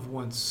gift of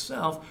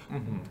oneself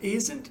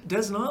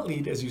does not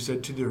lead, as you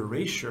said, to the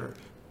erasure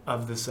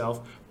of the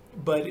self,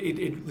 but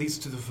it leads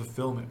to the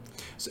fulfillment.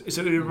 So it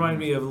reminded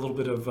me of a little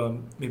bit of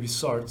maybe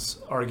Sartre's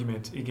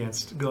argument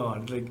against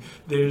God. Like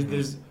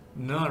there's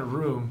not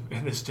room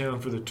in this town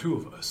for the two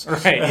of us.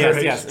 Right.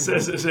 Yes. So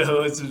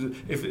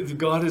if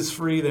God is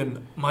free,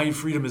 then my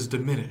freedom is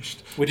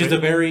diminished. Which is a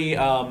very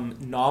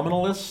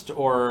nominalist,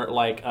 or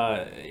like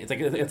it's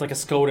like a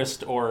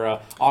Scotist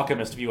or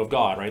Occamist view of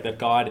God, right? That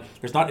God,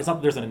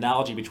 there's an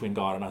analogy between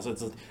God and us.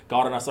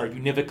 God and us are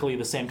univocally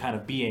the same kind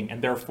of being,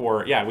 and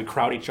therefore, we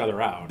crowd each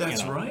other out.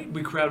 That's right.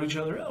 We crowd each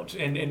other out,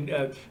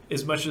 and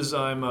as much as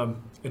I'm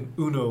an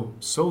uno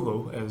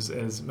solo,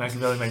 as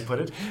Machiavelli might put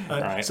it,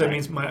 that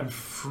means I'm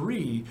free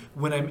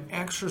when I'm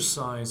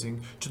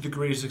exercising to the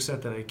greatest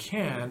extent that I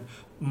can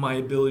my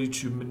ability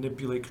to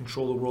manipulate,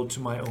 control the world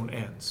to my own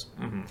ends.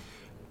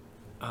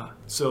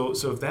 So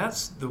if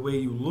that's the way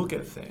you look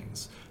at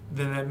things,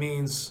 then that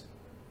means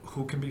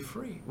who can be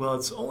free? Well,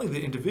 it's only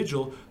the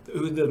individual.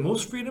 The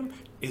most freedom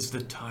is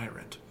the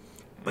tyrant.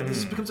 But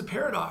this becomes a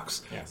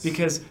paradox,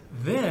 because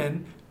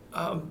then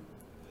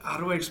how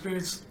do I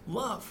experience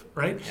love,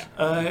 right?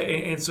 Yeah.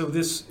 And so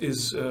this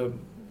is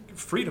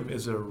freedom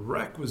is a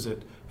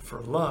requisite for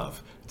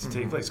love to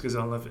take place, because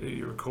unless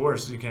you're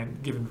coerced, you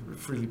can't give and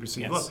freely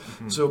receive love.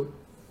 So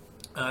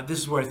this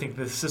is where I think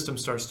the system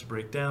starts to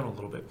break down a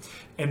little bit,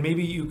 and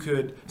maybe you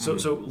could.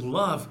 So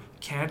love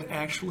can't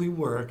actually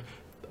work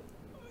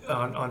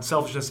on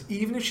selfishness,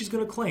 even if she's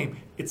going to claim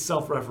it's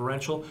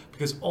self-referential,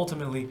 because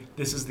ultimately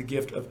this is the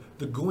gift of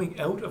the going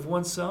out of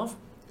oneself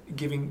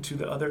giving to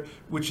the other,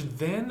 which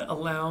then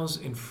allows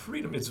in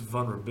freedom, it's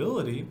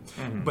vulnerability,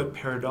 but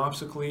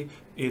paradoxically,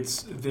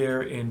 it's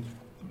there in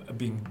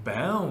being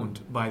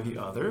bound by the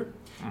other,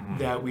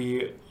 that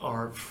we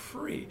are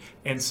free.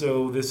 And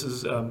so this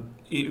is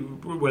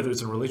whether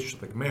it's a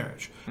relationship like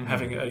marriage,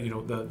 having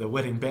the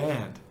wedding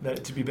band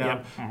that to be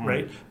bound,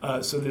 right?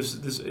 So this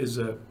is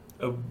a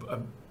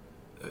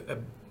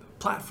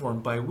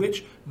platform by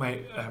which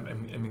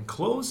I'm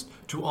enclosed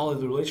to all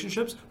of the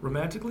relationships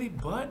romantically,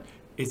 but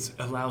it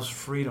allows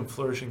freedom,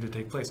 flourishing to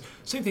take place.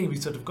 Same thing can be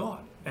said of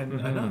God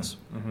and us,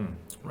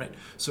 right?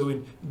 So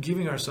in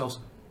giving ourselves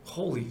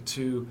wholly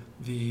to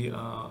the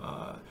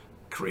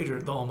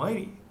Creator, the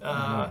Almighty,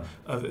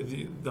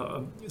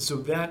 so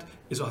that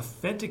is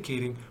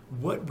authenticating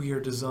what we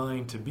are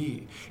designed to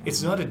be.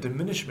 It's not a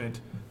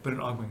diminishment, but an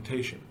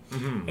augmentation.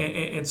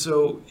 And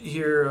so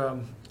here,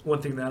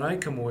 one thing that I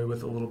come away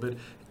with a little bit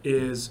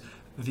is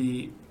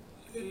the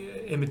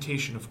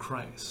imitation of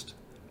Christ,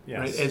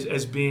 right?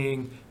 As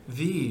being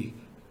the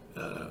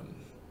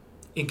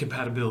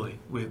incompatibility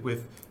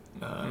with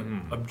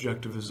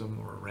objectivism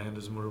or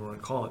randism, whatever you want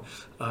to call it.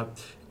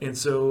 And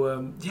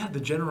so, the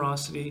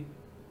generosity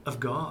of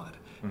God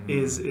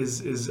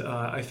is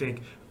I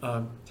think,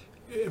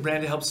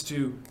 Rand helps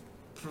to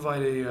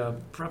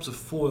provide perhaps a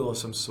foil of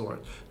some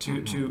sort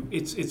to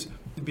it's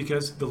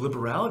because the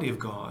liberality of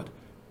God,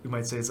 we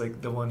might say, it's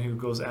like the one who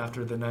goes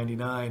after the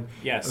 99.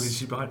 Yes. Of the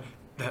sheep behind,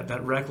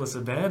 that reckless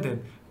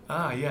abandon.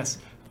 Yes.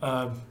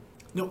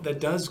 No, that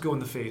does go in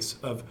the face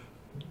of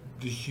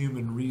the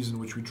human reason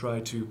which we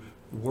try to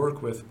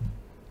work with.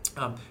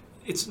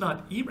 It's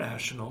not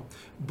irrational,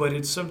 but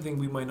it's something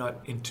we might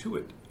not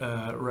intuit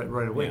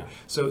right away. Yeah.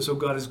 So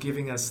God is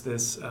giving us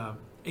this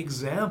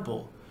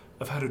example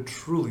of how to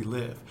truly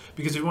live.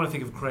 Because if you want to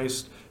think of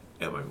Christ,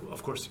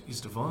 of course,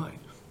 he's divine,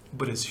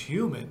 but as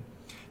human,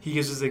 he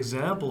gives us an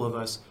example of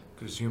us,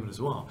 because he's human as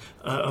well,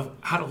 of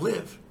how to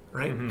live,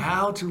 right?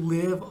 How to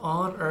live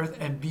on earth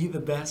and be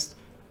the best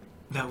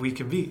that we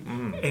can be.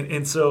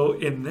 And so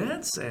in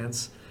that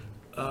sense,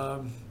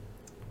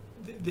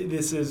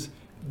 this is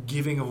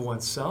giving of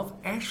oneself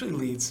actually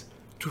leads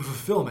to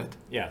fulfillment.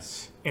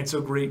 Yes. And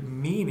so great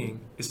meaning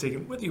is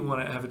taken, whether you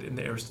want to have it in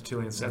the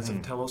Aristotelian sense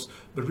of telos,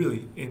 but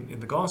really in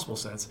the gospel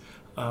sense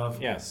of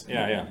it's,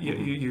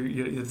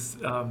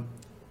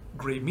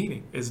 great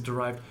meaning is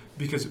derived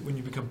because when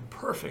you become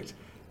perfect,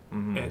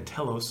 and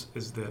telos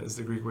is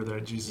the Greek word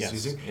that Jesus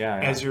is using,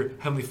 as your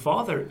heavenly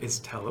Father is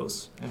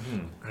telos,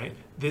 right?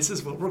 This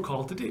is what we're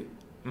called to do.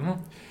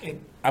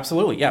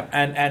 Absolutely, yeah,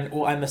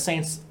 and the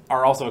saints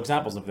are also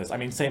examples of this. I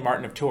mean, Saint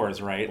Martin of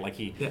Tours, right? Like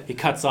he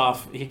cuts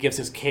off, he gives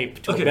his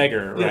cape to a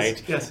beggar,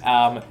 right? Yes.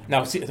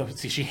 Now,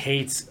 see, she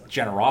hates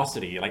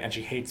generosity, and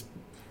she hates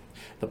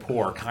the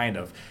poor, kind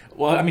of.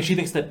 Well, I mean, she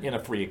thinks that in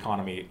a free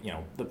economy,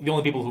 the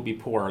only people who be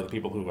poor are the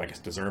people who, I guess,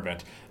 deserve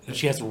it. And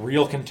she has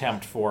real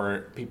contempt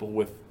for people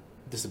with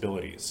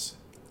disabilities.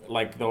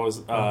 Like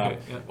those,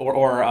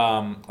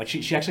 like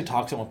she actually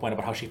talks at one point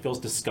about how she feels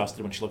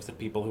disgusted when she looks at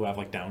people who have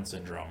like Down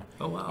syndrome.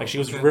 Oh wow! Like she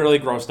was really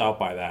grossed out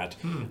by that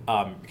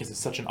because it's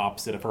such an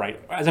opposite of her,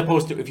 as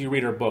opposed to if you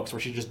read her books where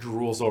she just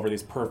drools over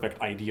these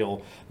perfect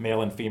ideal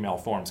male and female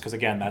forms. Because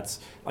again, that's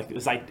like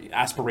this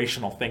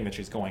aspirational thing that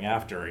she's going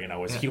after,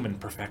 is human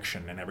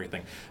perfection and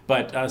everything.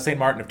 But Saint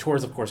Martin of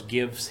Tours, of course,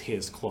 gives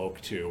his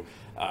cloak to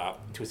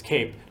his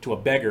cape to a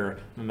beggar,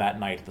 and that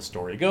night the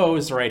story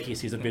goes, right, he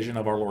sees a vision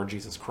of our Lord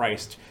Jesus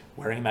Christ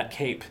wearing that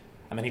cape,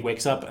 and then he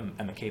wakes up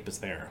and the cape is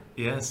there.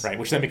 Yes. Right,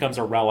 which then becomes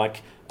a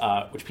relic,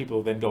 which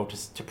people then go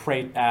to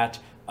pray at,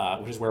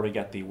 which is where we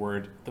get the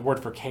word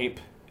for cape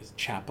is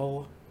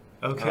chapel.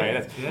 Okay.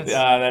 Right?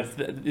 That's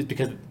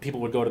because people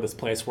would go to this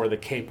place where the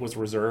cape was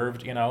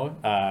reserved.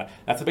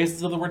 That's the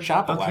basis of the word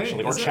chapel,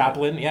 actually, or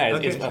chaplain.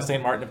 Is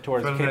Saint Martin of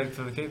Tours.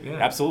 From the cape,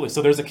 Absolutely.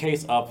 So there's a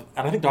case of,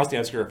 and I think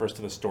Dostoevsky refers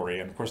to this story,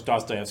 and of course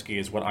Dostoevsky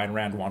is what Ayn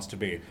Rand wants to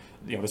be.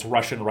 This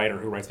Russian writer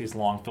who writes these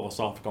long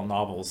philosophical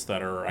novels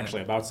that are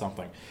actually about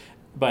something.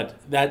 But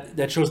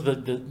that shows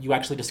that you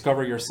actually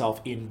discover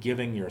yourself in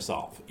giving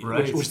yourself,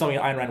 which is something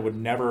Ayn Rand would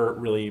never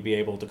really be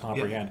able to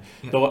comprehend.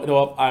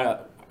 Though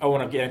I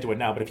want to get into it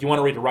now, but if you want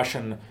to read a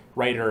Russian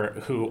writer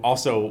who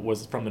also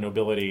was from the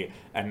nobility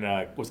and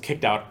was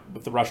kicked out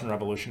with the Russian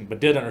Revolution, but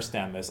did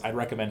understand this, I'd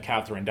recommend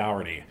Catherine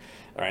Dougherty,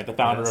 right, the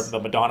founder of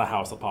the Madonna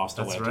House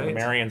Apostolate, and the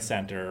Marian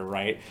Center,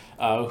 right,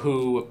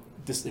 who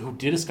did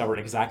discover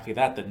exactly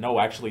that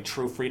no, actually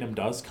true freedom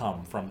does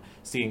come from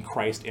seeing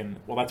Christ in,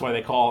 well, that's why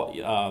they call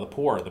the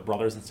poor, the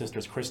brothers and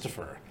sisters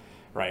Christopher.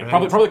 Right.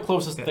 Probably the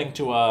closest thing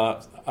to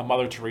a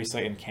Mother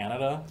Teresa in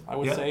Canada, I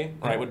would say,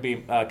 right, would be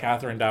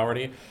Catherine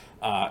Dougherty.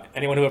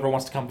 Anyone who ever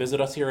wants to come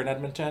visit us here in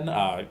Edmonton,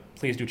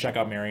 please do check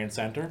out Marian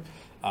Center.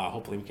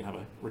 Hopefully we can have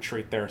a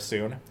retreat there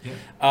soon.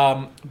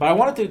 But I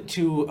wanted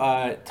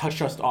to touch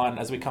just on,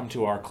 as we come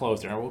to our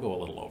close there, we'll go a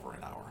little over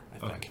an hour,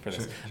 I think, for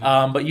this.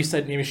 But you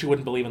said maybe she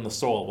wouldn't believe in the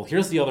soul. Well,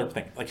 here's the other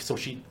thing. So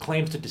she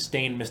claims to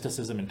disdain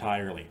mysticism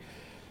entirely.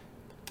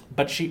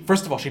 But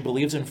first of all, she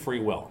believes in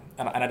free will.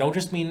 And I don't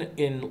just mean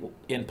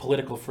in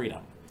political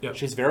freedom. Yep.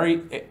 She's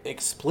very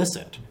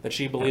explicit that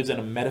she believes in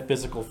a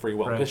metaphysical free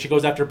will, Right. because she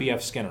goes after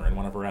B.F. Skinner in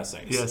one of her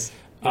essays. Yes.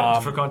 Yeah,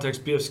 for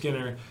context, B.F.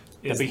 Skinner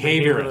is the the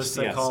behaviorist, behaviorist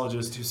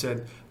psychologist who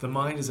said the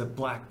mind is a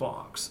black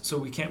box, so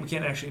we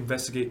can't actually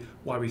investigate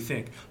why we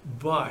think,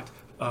 but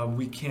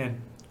we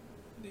can.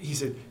 He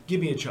said, "Give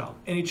me a child,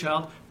 any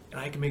child, and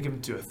I can make him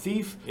into a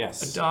thief,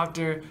 Yes. a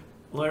doctor,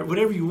 lawyer,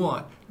 whatever you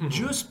want,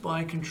 just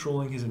by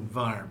controlling his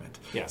environment."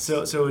 Yes.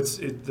 So it's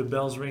the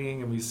bell's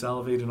ringing and we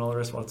salivate and all the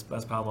rest. Well,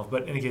 that's Pavlov,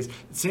 but in any case,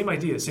 same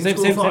idea, same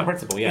school of thought. Same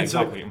principle. Yeah, And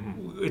so exactly.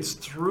 it's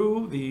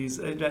through these.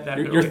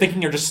 You're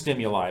thinking are just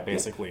stimuli,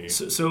 basically.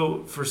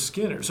 So for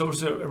Skinner, so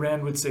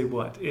Rand would say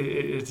what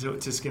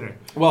to Skinner?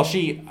 Well,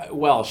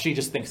 she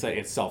just thinks that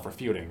it's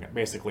self-refuting,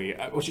 basically.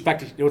 Which, in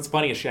fact, what's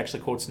funny is she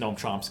actually quotes Noam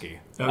Chomsky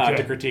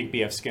to critique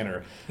B.F.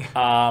 Skinner,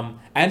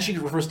 and she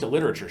refers to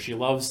literature. She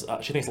loves,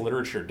 she thinks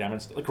literature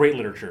great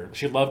literature.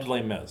 She loved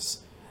Les Mis.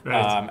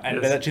 Right.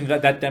 And Yes.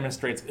 that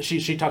demonstrates.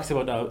 She talks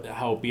about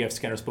how B.F.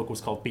 Skinner's book was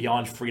called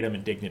Beyond Freedom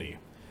and Dignity,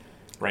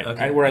 right?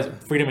 Okay. And whereas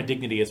freedom and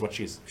dignity is what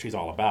she's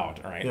all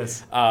about, right?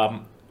 Yes.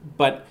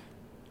 But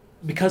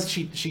because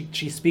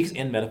she speaks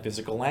in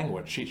metaphysical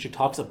language, she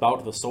talks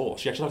about the soul.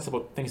 She actually talks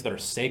about things that are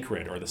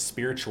sacred or the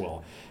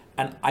spiritual.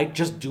 And I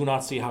just do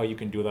not see how you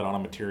can do that on a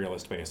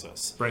materialist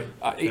basis. Right.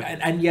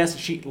 And yes,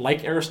 she,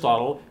 like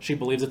Aristotle, she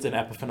believes it's an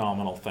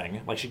epiphenomenal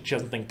thing. Like she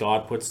doesn't think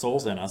God puts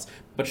souls in us,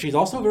 but she's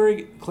also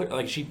very clear.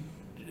 Like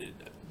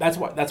that's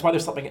why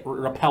there's something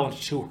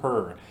repellent to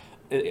her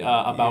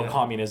about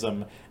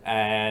communism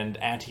and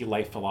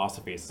anti-life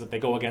philosophies. That they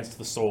go against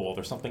the soul.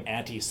 There's something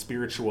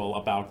anti-spiritual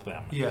about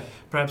them. Yeah,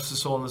 perhaps the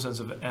soul in the sense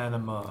of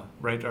anima,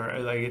 right? Or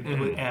like it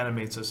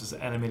animates us as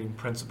an animating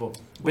principle.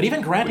 But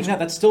even granting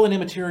that's still an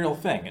immaterial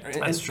thing.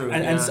 That's true.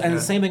 And Yeah.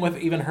 the same thing with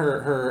even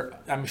her.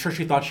 I'm sure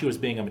she thought she was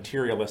being a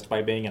materialist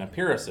by being an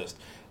empiricist.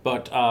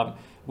 But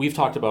we've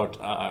talked about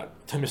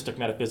Thomistic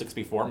metaphysics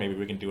before. Maybe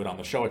we can do it on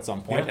the show at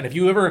some point. Yeah. And if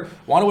you ever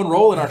want to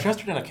enroll in our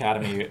Chesterton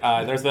Academy,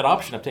 there's that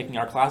option of taking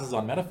our classes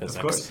on metaphysics.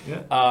 Of course,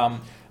 yeah.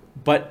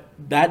 But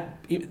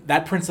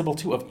that principle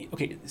too of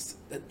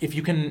if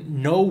you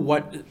can know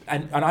what,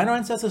 and Ayn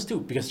Rand says this too,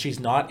 because she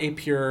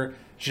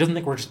doesn't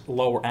think we're just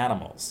lower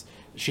animals.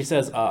 She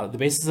says the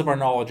basis of our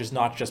knowledge is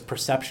not just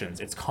perceptions;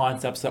 it's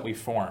concepts that we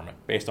form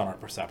based on our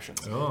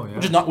perceptions. Oh,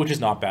 yeah. Which is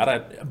not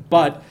bad,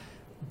 but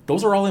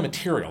those are all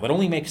immaterial. That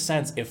only makes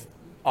sense if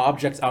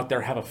objects out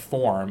there have a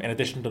form in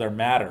addition to their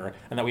matter,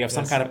 and that we have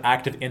some kind of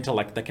active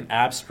intellect that can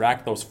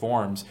abstract those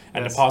forms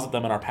and deposit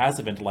them in our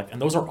passive intellect. And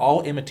those are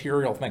all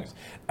immaterial things.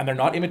 And they're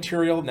not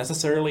immaterial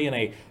necessarily in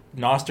a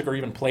Gnostic or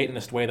even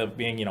Platonist way of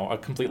being, a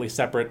completely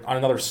separate, on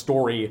another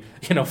story,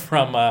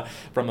 from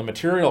the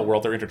material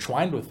world. They're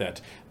intertwined with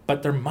it.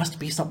 But there must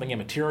be something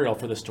immaterial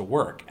for this to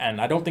work. And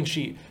I don't think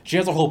she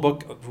has a whole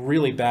book, a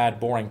really bad,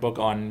 boring book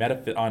on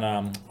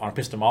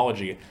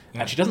epistemology,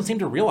 and she doesn't seem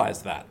to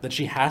realize that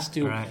she has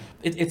to. Right.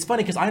 It's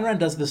funny because Ayn Rand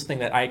does this thing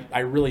that I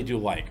really do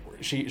like.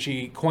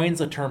 She coins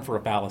a term for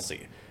a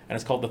fallacy, and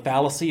it's called the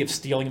fallacy of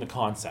stealing the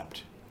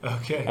concept.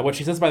 Okay. And what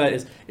she says by that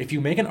is, if you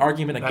make an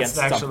argument against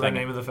something, that's actually the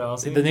name of the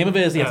fallacy. The name of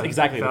it is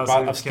exactly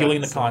fallacy of stealing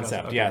the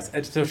concept. Okay. Yes.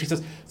 And so she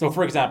says. So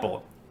for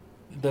example,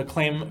 the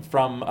claim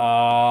from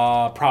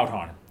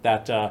Proudhon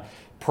that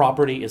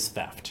property is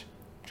theft.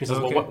 She says,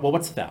 Okay. well,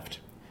 what's theft?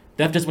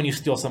 Theft is when you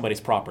steal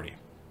somebody's property.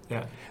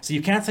 Yeah. So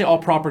you can't say all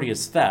property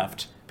is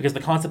theft because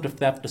the concept of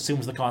theft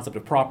assumes the concept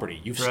of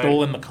property. You've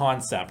stolen the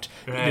concept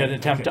in an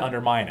attempt to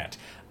undermine it.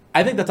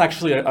 I think that's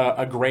actually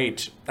a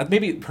great, that's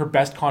maybe her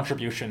best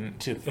contribution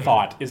to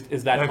thought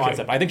is that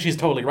concept. I think she's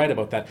totally right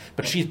about that,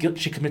 but she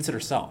commits it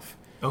herself.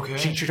 Okay.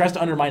 She tries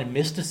to undermine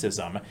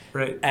mysticism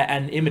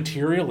and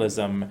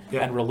immaterialism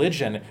and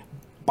religion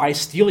by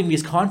stealing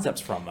these concepts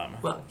from them.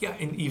 Well, yeah,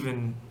 and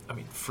even,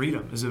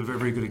 freedom is a very,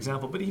 very good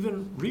example, but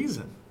even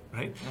reason,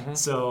 right? Mm-hmm.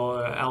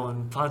 So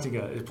Alan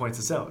Plantinga points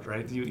this out,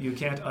 right? You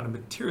can't, on a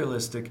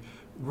materialistic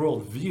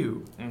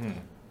worldview,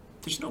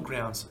 there's no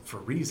grounds for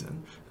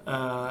reason.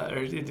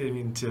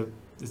 It's a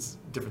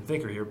different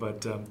thinker here,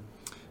 but Jeremy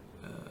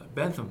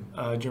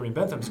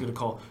Bentham is going to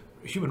call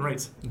human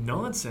rights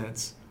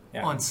nonsense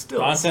on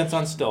stilts. Nonsense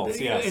on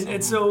stilts, yes.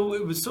 And so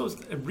it was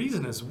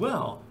reason as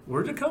well.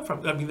 Where did it come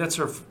from? That's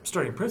our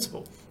starting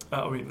principle.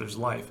 There's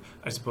life,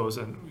 I suppose,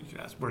 and you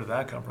can ask, where did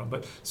that come from?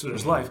 But so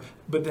there's life.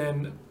 But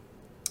then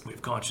we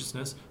have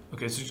consciousness.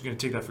 Okay, so you're going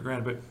to take that for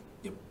granted.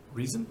 But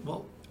reason?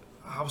 Well,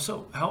 how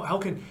so? How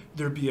can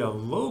there be a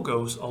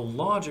logos, a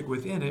logic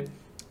within it,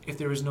 if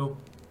there is no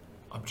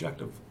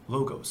objective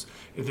logos?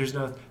 If there's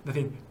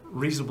nothing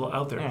reasonable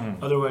out there?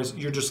 Otherwise,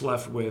 you're just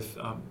left with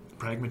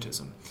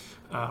pragmatism.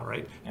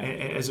 Right? Yeah.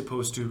 As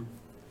opposed to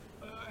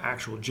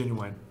actual,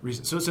 genuine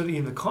reason. So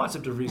in the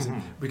concept of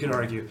reason, we can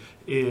argue,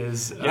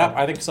 is...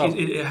 I think so.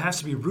 It has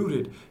to be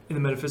rooted in the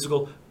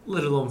metaphysical,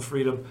 let alone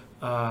freedom,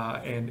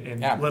 and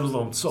let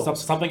alone soul.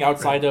 Something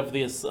outside of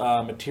this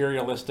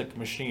materialistic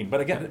machine.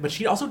 But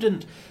she also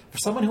didn't... For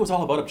someone who was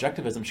all about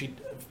objectivism,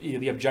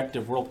 the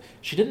objective world,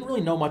 she didn't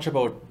really know much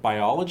about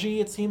biology,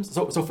 it seems.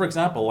 So for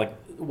example, like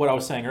what I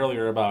was saying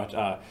earlier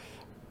about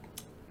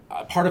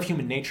part of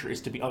human nature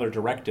is to be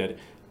other-directed.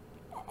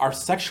 our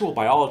sexual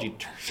biology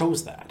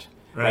shows that.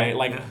 Right?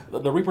 Like yeah.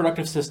 the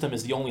reproductive system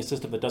is the only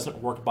system that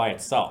doesn't work by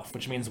itself,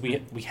 which means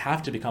we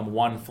have to become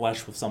one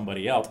flesh with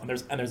somebody else. And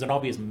there's an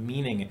obvious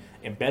meaning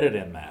embedded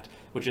in that,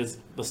 which is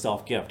the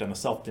self-gift and the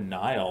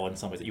self-denial in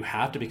some ways, that you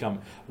have to become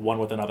one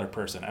with another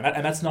person.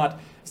 And that's not,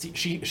 see,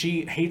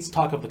 she hates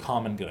talk of the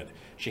common good.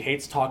 She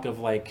hates talk of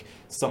like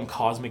some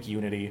cosmic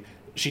unity.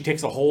 She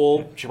writes a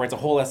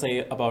whole essay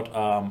about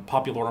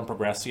Populorum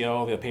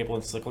Progressio, the papal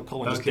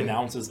encyclical, and just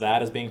denounces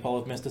that as being full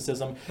of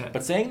mysticism. Yeah.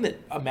 But saying that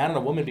a man and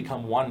a woman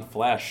become one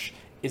flesh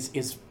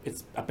it's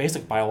a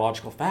basic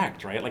biological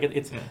fact, right? Like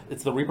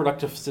it's the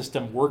reproductive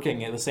system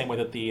working in the same way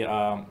that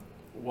the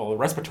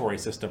respiratory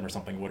system or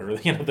something would, or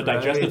the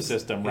digestive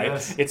system, right?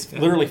 Yes. It's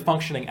literally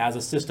functioning as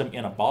a system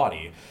in a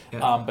body.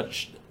 Yeah.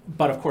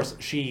 But of course,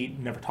 she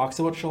never talks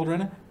about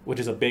children, which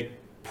is a big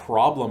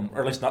problem,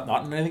 or at least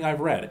not in anything I've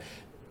read.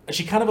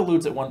 She kind of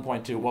alludes at one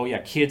point to, well, yeah,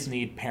 kids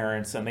need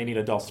parents and they need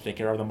adults to take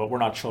care of them, but we're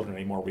not children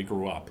anymore. We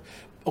grew up.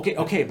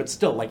 Okay, but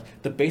still, like,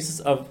 the basis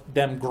of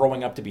them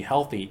growing up to be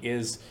healthy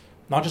is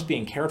not just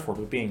being cared for,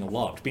 but being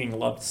loved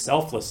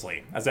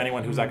selflessly, as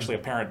anyone who's actually a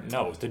parent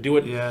knows. To do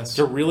it,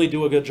 to really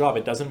do a good job.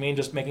 It doesn't mean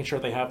just making sure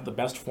they have the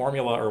best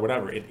formula or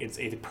whatever. It's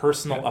a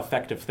personal,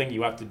 effective thing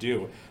you have to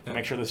do to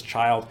make sure this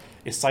child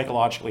is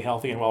psychologically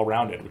healthy and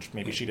well-rounded, which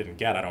maybe she didn't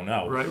get. I don't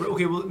know. Right.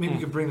 Okay. Well, maybe we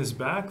could bring this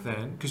back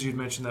then, because you'd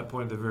mentioned that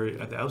point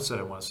at the outset.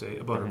 I want to say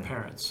about her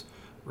parents.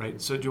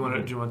 Right. So do you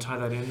want to tie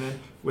that in then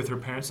with her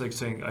parents, like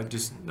saying I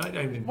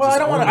don't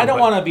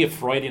want to be a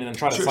Freudian and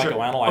try to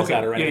psychoanalyze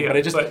that or anything.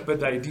 But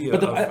the idea.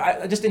 But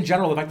I just in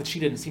general, the fact that she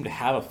didn't seem to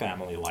have a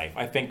family life,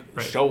 I think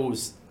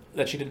shows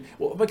that she didn't.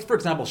 Well, like for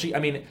example, so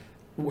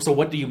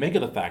what do you make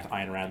of the fact,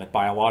 Ayn Rand, that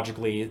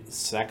biologically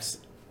sex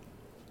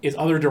is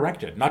other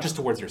directed, not just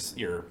towards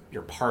your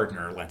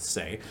partner, let's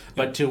say,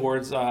 but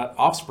towards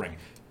offspring?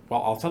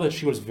 Well, I'll tell you that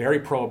she was very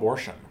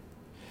pro-abortion.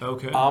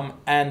 Okay.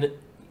 And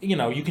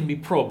you can be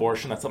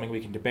pro-abortion, that's something we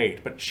can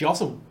debate, but she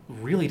also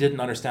really didn't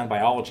understand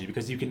biology,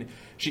 because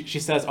she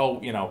says,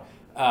 there's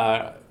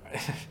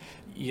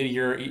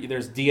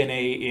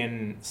DNA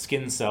in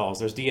skin cells,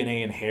 there's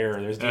DNA in hair,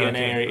 there's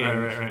DNA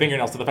in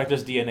fingernails. So the fact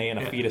there's DNA in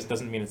a fetus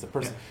doesn't mean it's a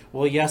person. Yeah.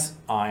 Well, yes,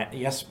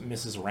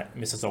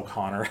 Mrs.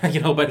 O'Connor,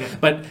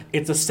 but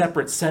it's a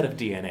separate set of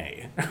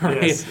DNA,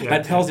 right? Yes,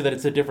 that tells you that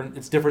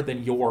it's different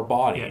than your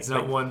body. Yeah, it's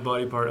not one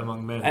body part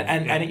among men.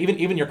 And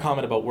even your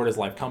comment about where does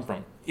life come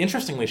from.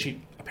 Interestingly,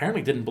 she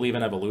apparently didn't believe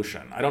in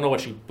evolution. I don't know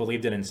what she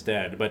believed in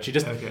instead, but she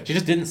just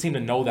didn't seem to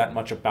know that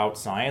much about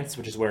science,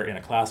 which is where in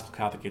a classical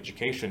Catholic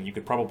education you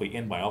could probably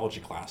in biology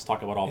class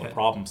talk about all the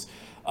problems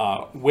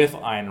with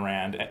Ayn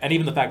Rand, and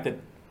even the fact that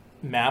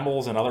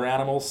mammals and other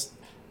animals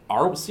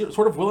are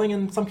sort of willing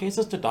in some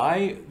cases to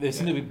die. They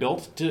seem to be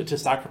built to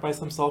sacrifice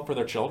themselves for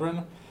their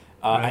children.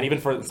 And even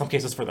in some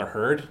cases for their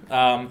herd.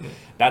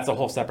 That's a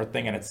whole separate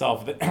thing in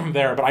itself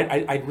there. But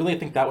I really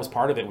think that was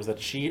part of it, was that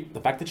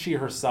the fact that she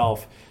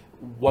herself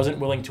wasn't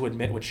willing to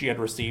admit what she had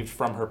received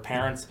from her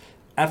parents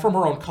and from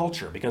her own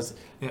culture, because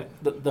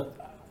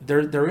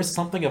there is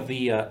something of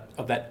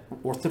that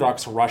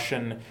Orthodox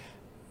Russian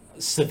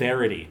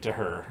severity to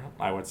her,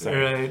 I would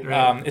say.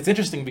 Right. It's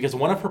interesting because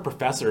one of her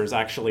professors,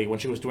 actually, when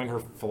she was doing her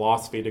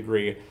philosophy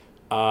degree,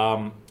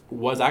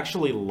 was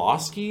actually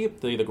Losky,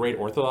 the great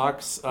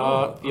Orthodox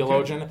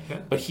theologian. Okay.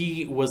 But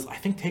he was, I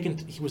think,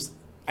 he was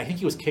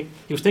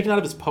taken out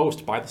of his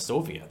post by the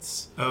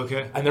Soviets.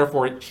 Okay. And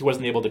therefore he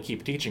wasn't able to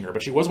keep teaching her.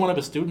 But she was one of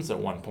his students at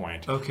one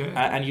point. Okay.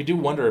 And you do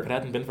wonder if it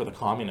hadn't been for the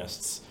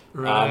communists.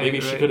 Maybe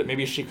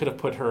she could have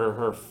put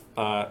her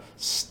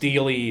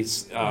steely,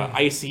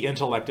 icy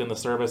intellect in the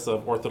service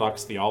of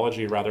Orthodox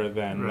theology rather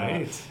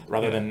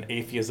than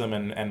atheism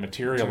and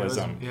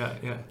materialism.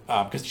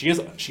 Because she is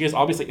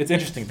obviously. It's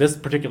interesting. This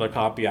particular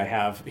copy I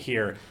have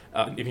here,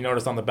 if you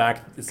notice on the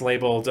back, it's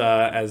labeled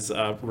as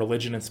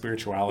religion and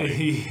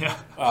spirituality.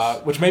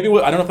 Which maybe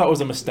I don't know if that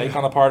was a mistake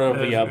on the part of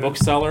the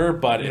bookseller,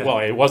 but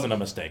it wasn't a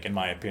mistake in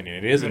my opinion.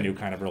 It is a new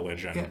kind of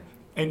religion. Yeah.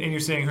 And you're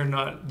saying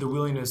the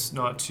willingness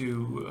not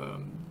to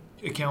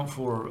account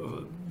for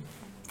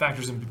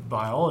factors in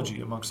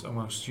biology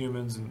amongst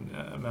humans and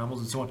mammals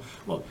and so on.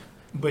 Well,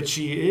 but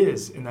she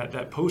is in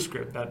that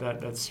postscript, that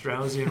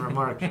Straussian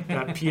remark,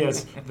 that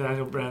P.S.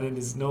 Daniel Brandon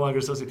is no longer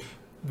associated.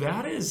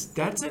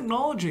 That's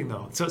acknowledging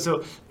though.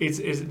 So it's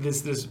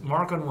this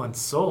mark on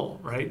one's soul,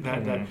 right?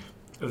 That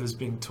of this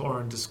being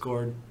torn,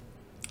 discord,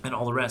 and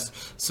all the rest.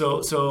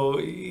 So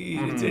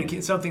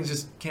some things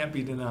just can't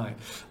be denied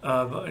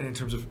in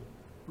terms of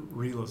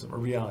realism or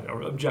reality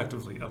or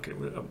objectively. Okay.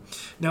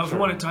 Now, if we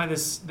want to tie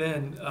this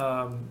then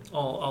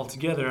all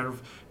together,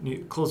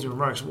 closing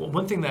remarks. Well,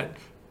 one thing that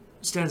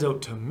stands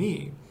out to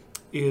me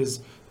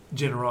is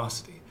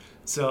generosity.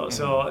 So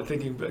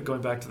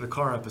going back to the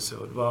car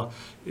episode. Well,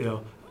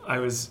 I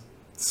was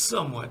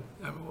I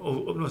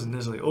wasn't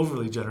necessarily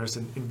overly generous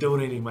in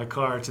donating my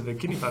car to the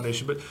Kidney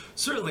Foundation, but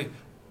certainly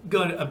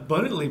God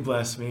abundantly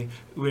blessed me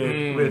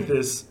with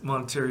this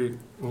monetary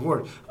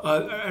reward.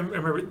 I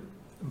remember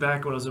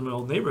back when I was in my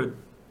old neighborhood,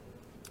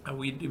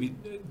 we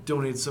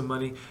donated some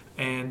money,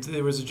 and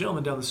there was a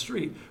gentleman down the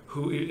street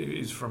who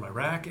is from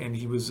Iraq, and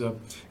he was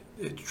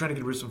trying to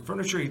get rid of some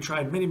furniture. He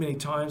tried many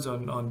times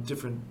on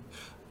different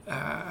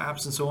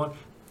apps and so on.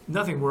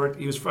 Nothing worked.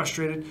 He was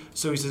frustrated,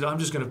 so he said, "I'm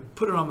just going to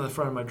put it on the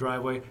front of my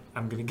driveway.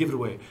 I'm going to give it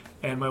away."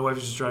 And my wife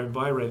was just driving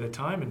by right at that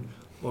time, and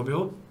lo and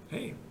behold,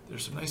 hey,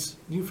 there's some nice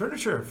new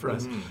furniture for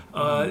us.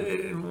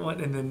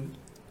 And then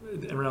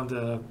around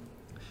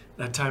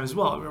that time as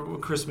well,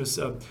 Christmas,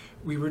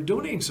 we were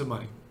donating some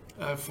money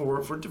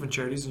for different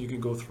charities, and you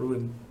can go through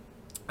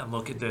and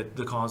look at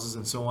the causes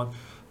and so on.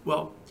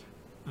 Well,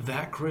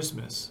 that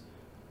Christmas,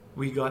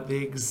 we got the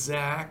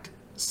exact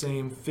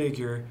same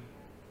figure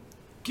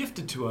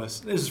gifted to us.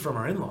 This is from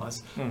our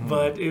in-laws,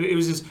 but it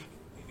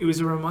was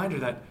a reminder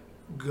that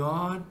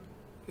God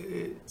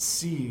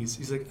sees.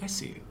 He's like, I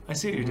see you. I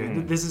see what you're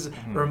doing. This is a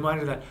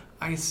reminder that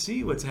I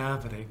see what's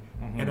happening,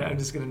 and I'm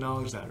just going to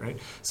acknowledge that, right?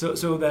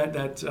 So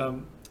that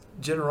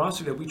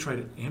generosity that we try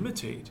to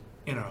imitate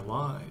in our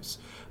lives,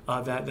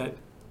 that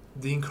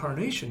the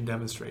incarnation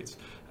demonstrates.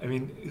 I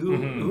mean, who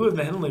in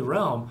the heavenly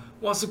realm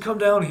wants to come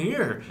down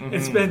here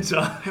and spend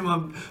time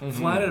on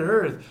planet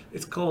Earth?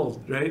 It's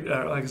cold, right?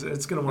 Like I said,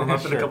 it's going to warm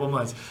up in a couple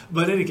months.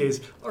 But in any case,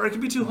 or it can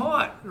be too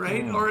hot,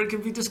 right? Or it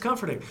can be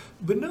discomforting.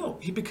 But no,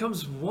 he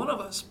becomes one of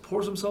us,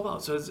 pours himself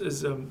out. So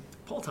as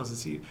Paul tells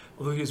us,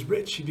 although he is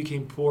rich, he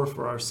became poor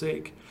for our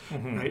sake,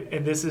 right?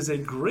 And this is a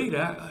great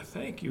act.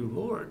 Thank you,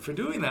 Lord, for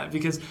doing that,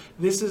 because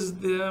this is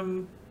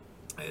the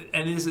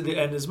and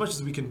as much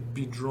as we can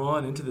be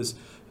drawn into this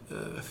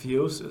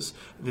theosis,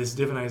 this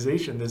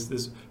divinization,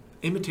 this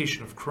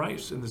imitation of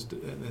Christ in this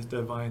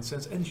divine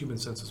sense and human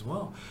sense as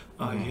well.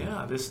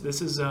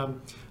 This is our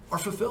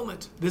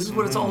fulfillment. This is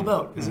what it's all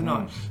about, is it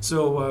not?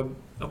 So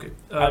okay,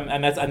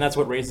 and that's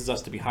what raises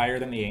us to be higher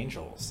than the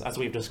angels, as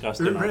we've discussed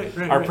in our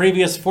right.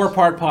 previous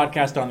 4-part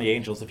podcast on the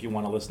angels. If you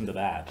want to listen to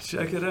that,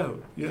 check it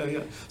out.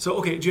 Yeah. So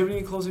okay, do you have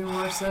any closing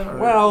remarks then? Or?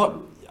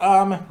 Well,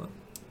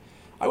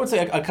 I would say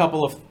a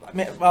couple of.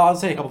 I'll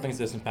say a couple of things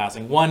just in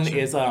passing. One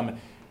is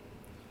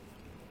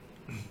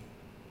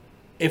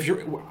if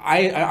you're,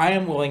 I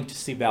am willing to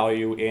see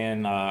value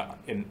in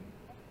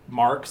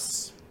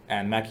Marx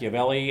and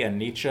Machiavelli and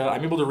Nietzsche.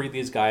 I'm able to read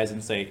these guys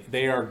and say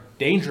they are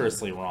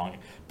dangerously wrong,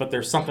 but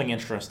there's something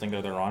interesting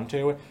that they're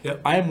onto.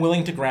 Yep. I am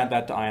willing to grant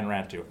that to Ayn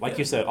Rand too. Like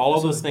you said, all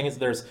of those things.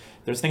 There's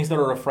things that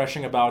are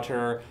refreshing about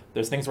her.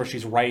 There's things where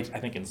she's right, I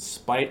think, in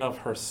spite of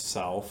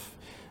herself.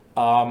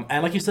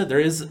 And like you said,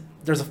 there's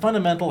a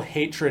fundamental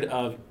hatred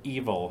of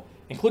evil,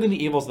 including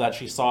the evils that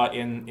she saw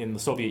in the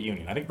Soviet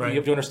Union. I think you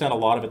have to understand a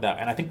lot of it,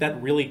 and I think that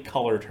really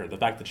colored her. The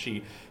fact that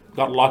she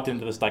got locked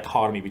into this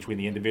dichotomy between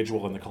the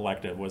individual and the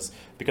collective was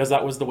because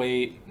that was the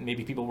way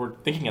maybe people were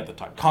thinking at the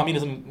time.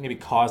 Communism maybe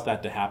caused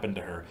that to happen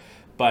to her.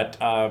 But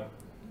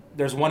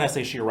there's one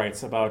essay she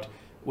writes about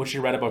what she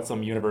read about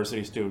some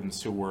university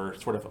students who were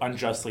sort of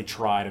unjustly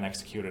tried and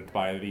executed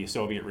by the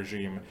Soviet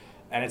regime.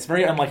 And it's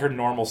very unlike her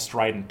normal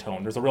strident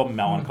tone. There's a real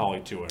melancholy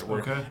to it.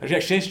 Where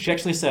she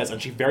actually says,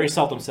 and she very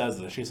seldom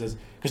says this, she says,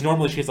 because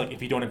normally she's like, if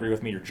you don't agree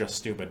with me, you're just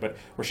stupid. But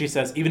where she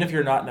says, even if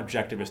you're not an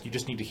objectivist, you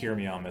just need to hear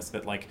me on this,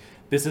 that like,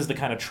 this is the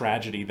kind of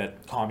tragedy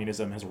that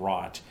communism has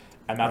wrought.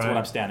 And that's what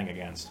I'm standing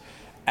against.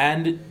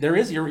 And there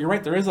is, you're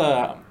right, there is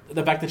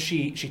the fact that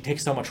she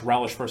takes so much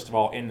relish, first of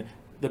all, in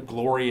the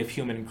glory of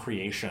human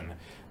creation.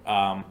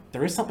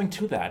 There is something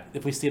to that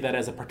if we see that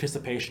as a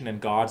participation in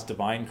God's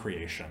divine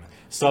creation,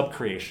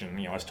 sub-creation,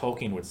 as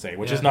Tolkien would say,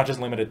 which is not just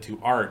limited to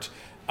art,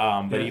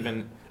 but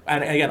even,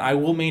 and again, I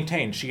will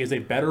maintain she is a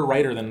better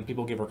writer than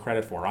people give her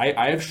credit for.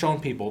 I have shown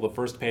people the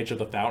first page of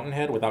The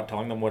Fountainhead without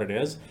telling them what it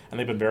is, and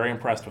they've been very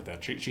impressed with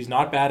it. She's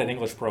not bad at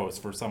English prose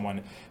for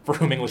someone for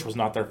whom English was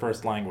not their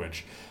first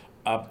language.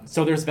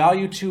 So there's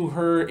value to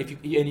her,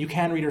 and you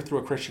can read her through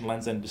a Christian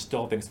lens and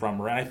distill things from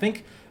her. And I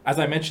think, as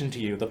I mentioned to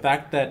you, the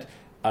fact that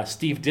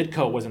Steve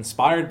Ditko was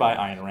inspired by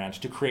Ayn Rand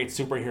to create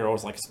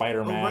superheroes like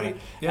Spider-Man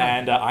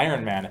and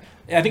Iron Man.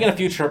 I think in a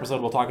future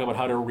episode we'll talk about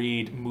how to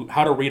read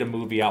a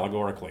movie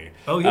allegorically.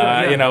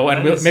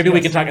 Maybe we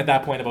can talk at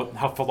that point about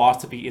how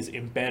philosophy is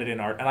embedded in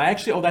art. And I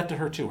actually owe that to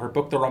her too. Her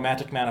book, The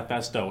Romantic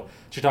Manifesto,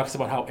 she talks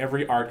about how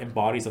every art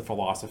embodies a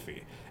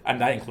philosophy, and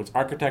that includes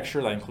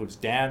architecture, that includes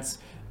dance,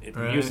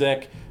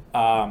 music.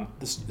 And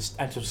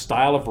so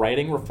style of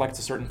writing reflects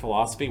a certain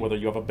philosophy, whether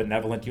you have a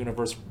benevolent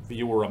universe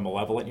view or a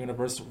malevolent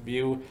universe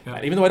view.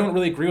 And even though I don't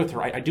really agree with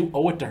her, I do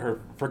owe it to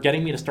her for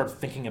getting me to start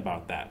thinking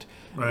about that.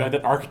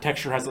 That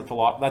architecture has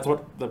that's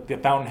what the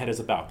Fountainhead is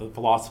about, the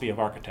philosophy of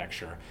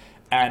architecture.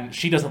 And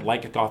she doesn't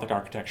like Gothic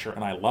architecture,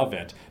 and I love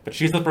it. But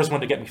she's the first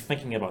one to get me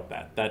thinking about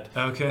that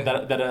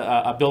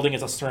a building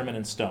is a sermon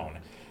in stone.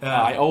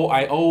 I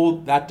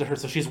owe that to her.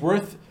 So she's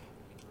worth,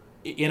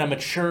 in a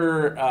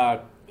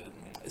mature,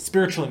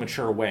 spiritually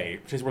mature way,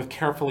 she's worth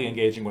carefully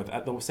engaging with,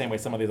 at the same way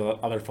some of these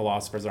other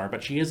philosophers are.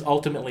 But she is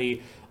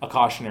ultimately a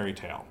cautionary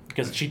tale,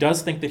 because she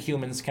does think that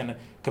humans can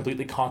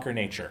completely conquer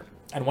nature.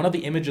 And one of the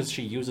images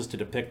she uses to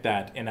depict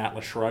that in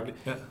Atlas Shrugged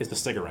is the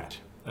cigarette.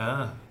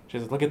 She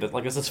says, look at this,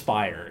 like this is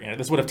fire.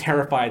 This would have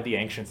terrified the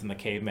ancients and the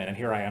cavemen, and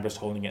here I am just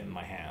holding it in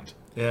my hand.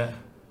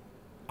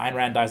 Ayn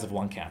Rand dies of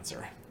lung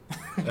cancer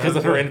because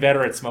of her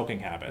inveterate smoking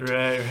habit.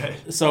 Right.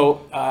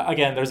 So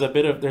again, there's a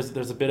bit of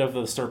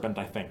the serpent,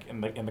 I think, in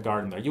the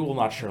garden there. You will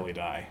not surely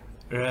die.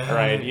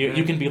 Right?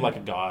 You can be like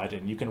a god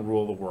and you can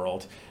rule the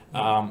world.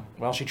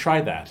 Well, she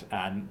tried that,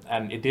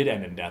 and it did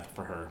end in death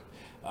for her.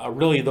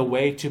 Really, the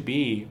way to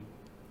be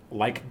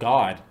like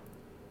God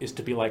is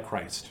to be like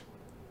Christ.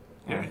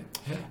 Yeah.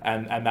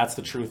 And that's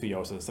the true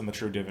theosis and the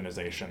true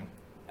divinization.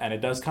 And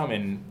it does come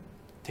in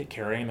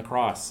carrying the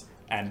cross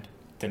and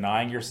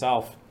denying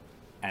yourself,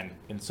 and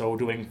in so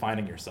doing,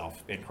 finding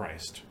yourself in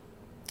Christ.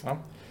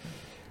 Well,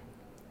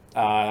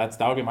 that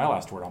would be my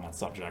last word on that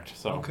subject.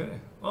 So okay.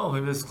 Well,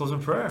 maybe let's close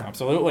in prayer.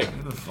 Absolutely.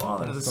 In the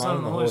Father, the Son,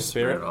 and the Holy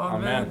Spirit.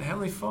 Amen. Amen.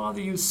 Heavenly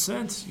Father, you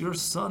sent your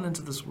Son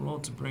into this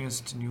world to bring us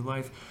to new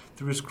life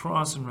through his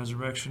cross and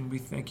resurrection. We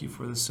thank you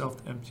for the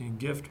self-emptying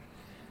gift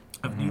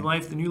of new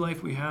life, the new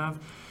life we have.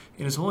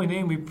 In his holy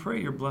name, we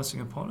pray your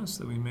blessing upon us,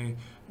 that we may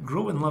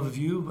grow in love of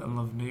you and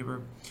love of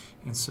neighbor,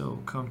 and so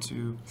come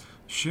to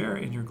share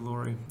in your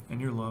glory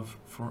and your love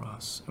for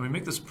us. And we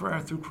make this prayer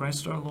through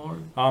Christ our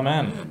Lord.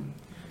 Amen. Amen.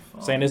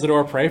 Saint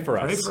Isidore, pray for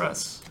us. Pray for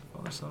us.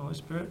 Father, Son, Holy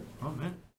Spirit. Amen.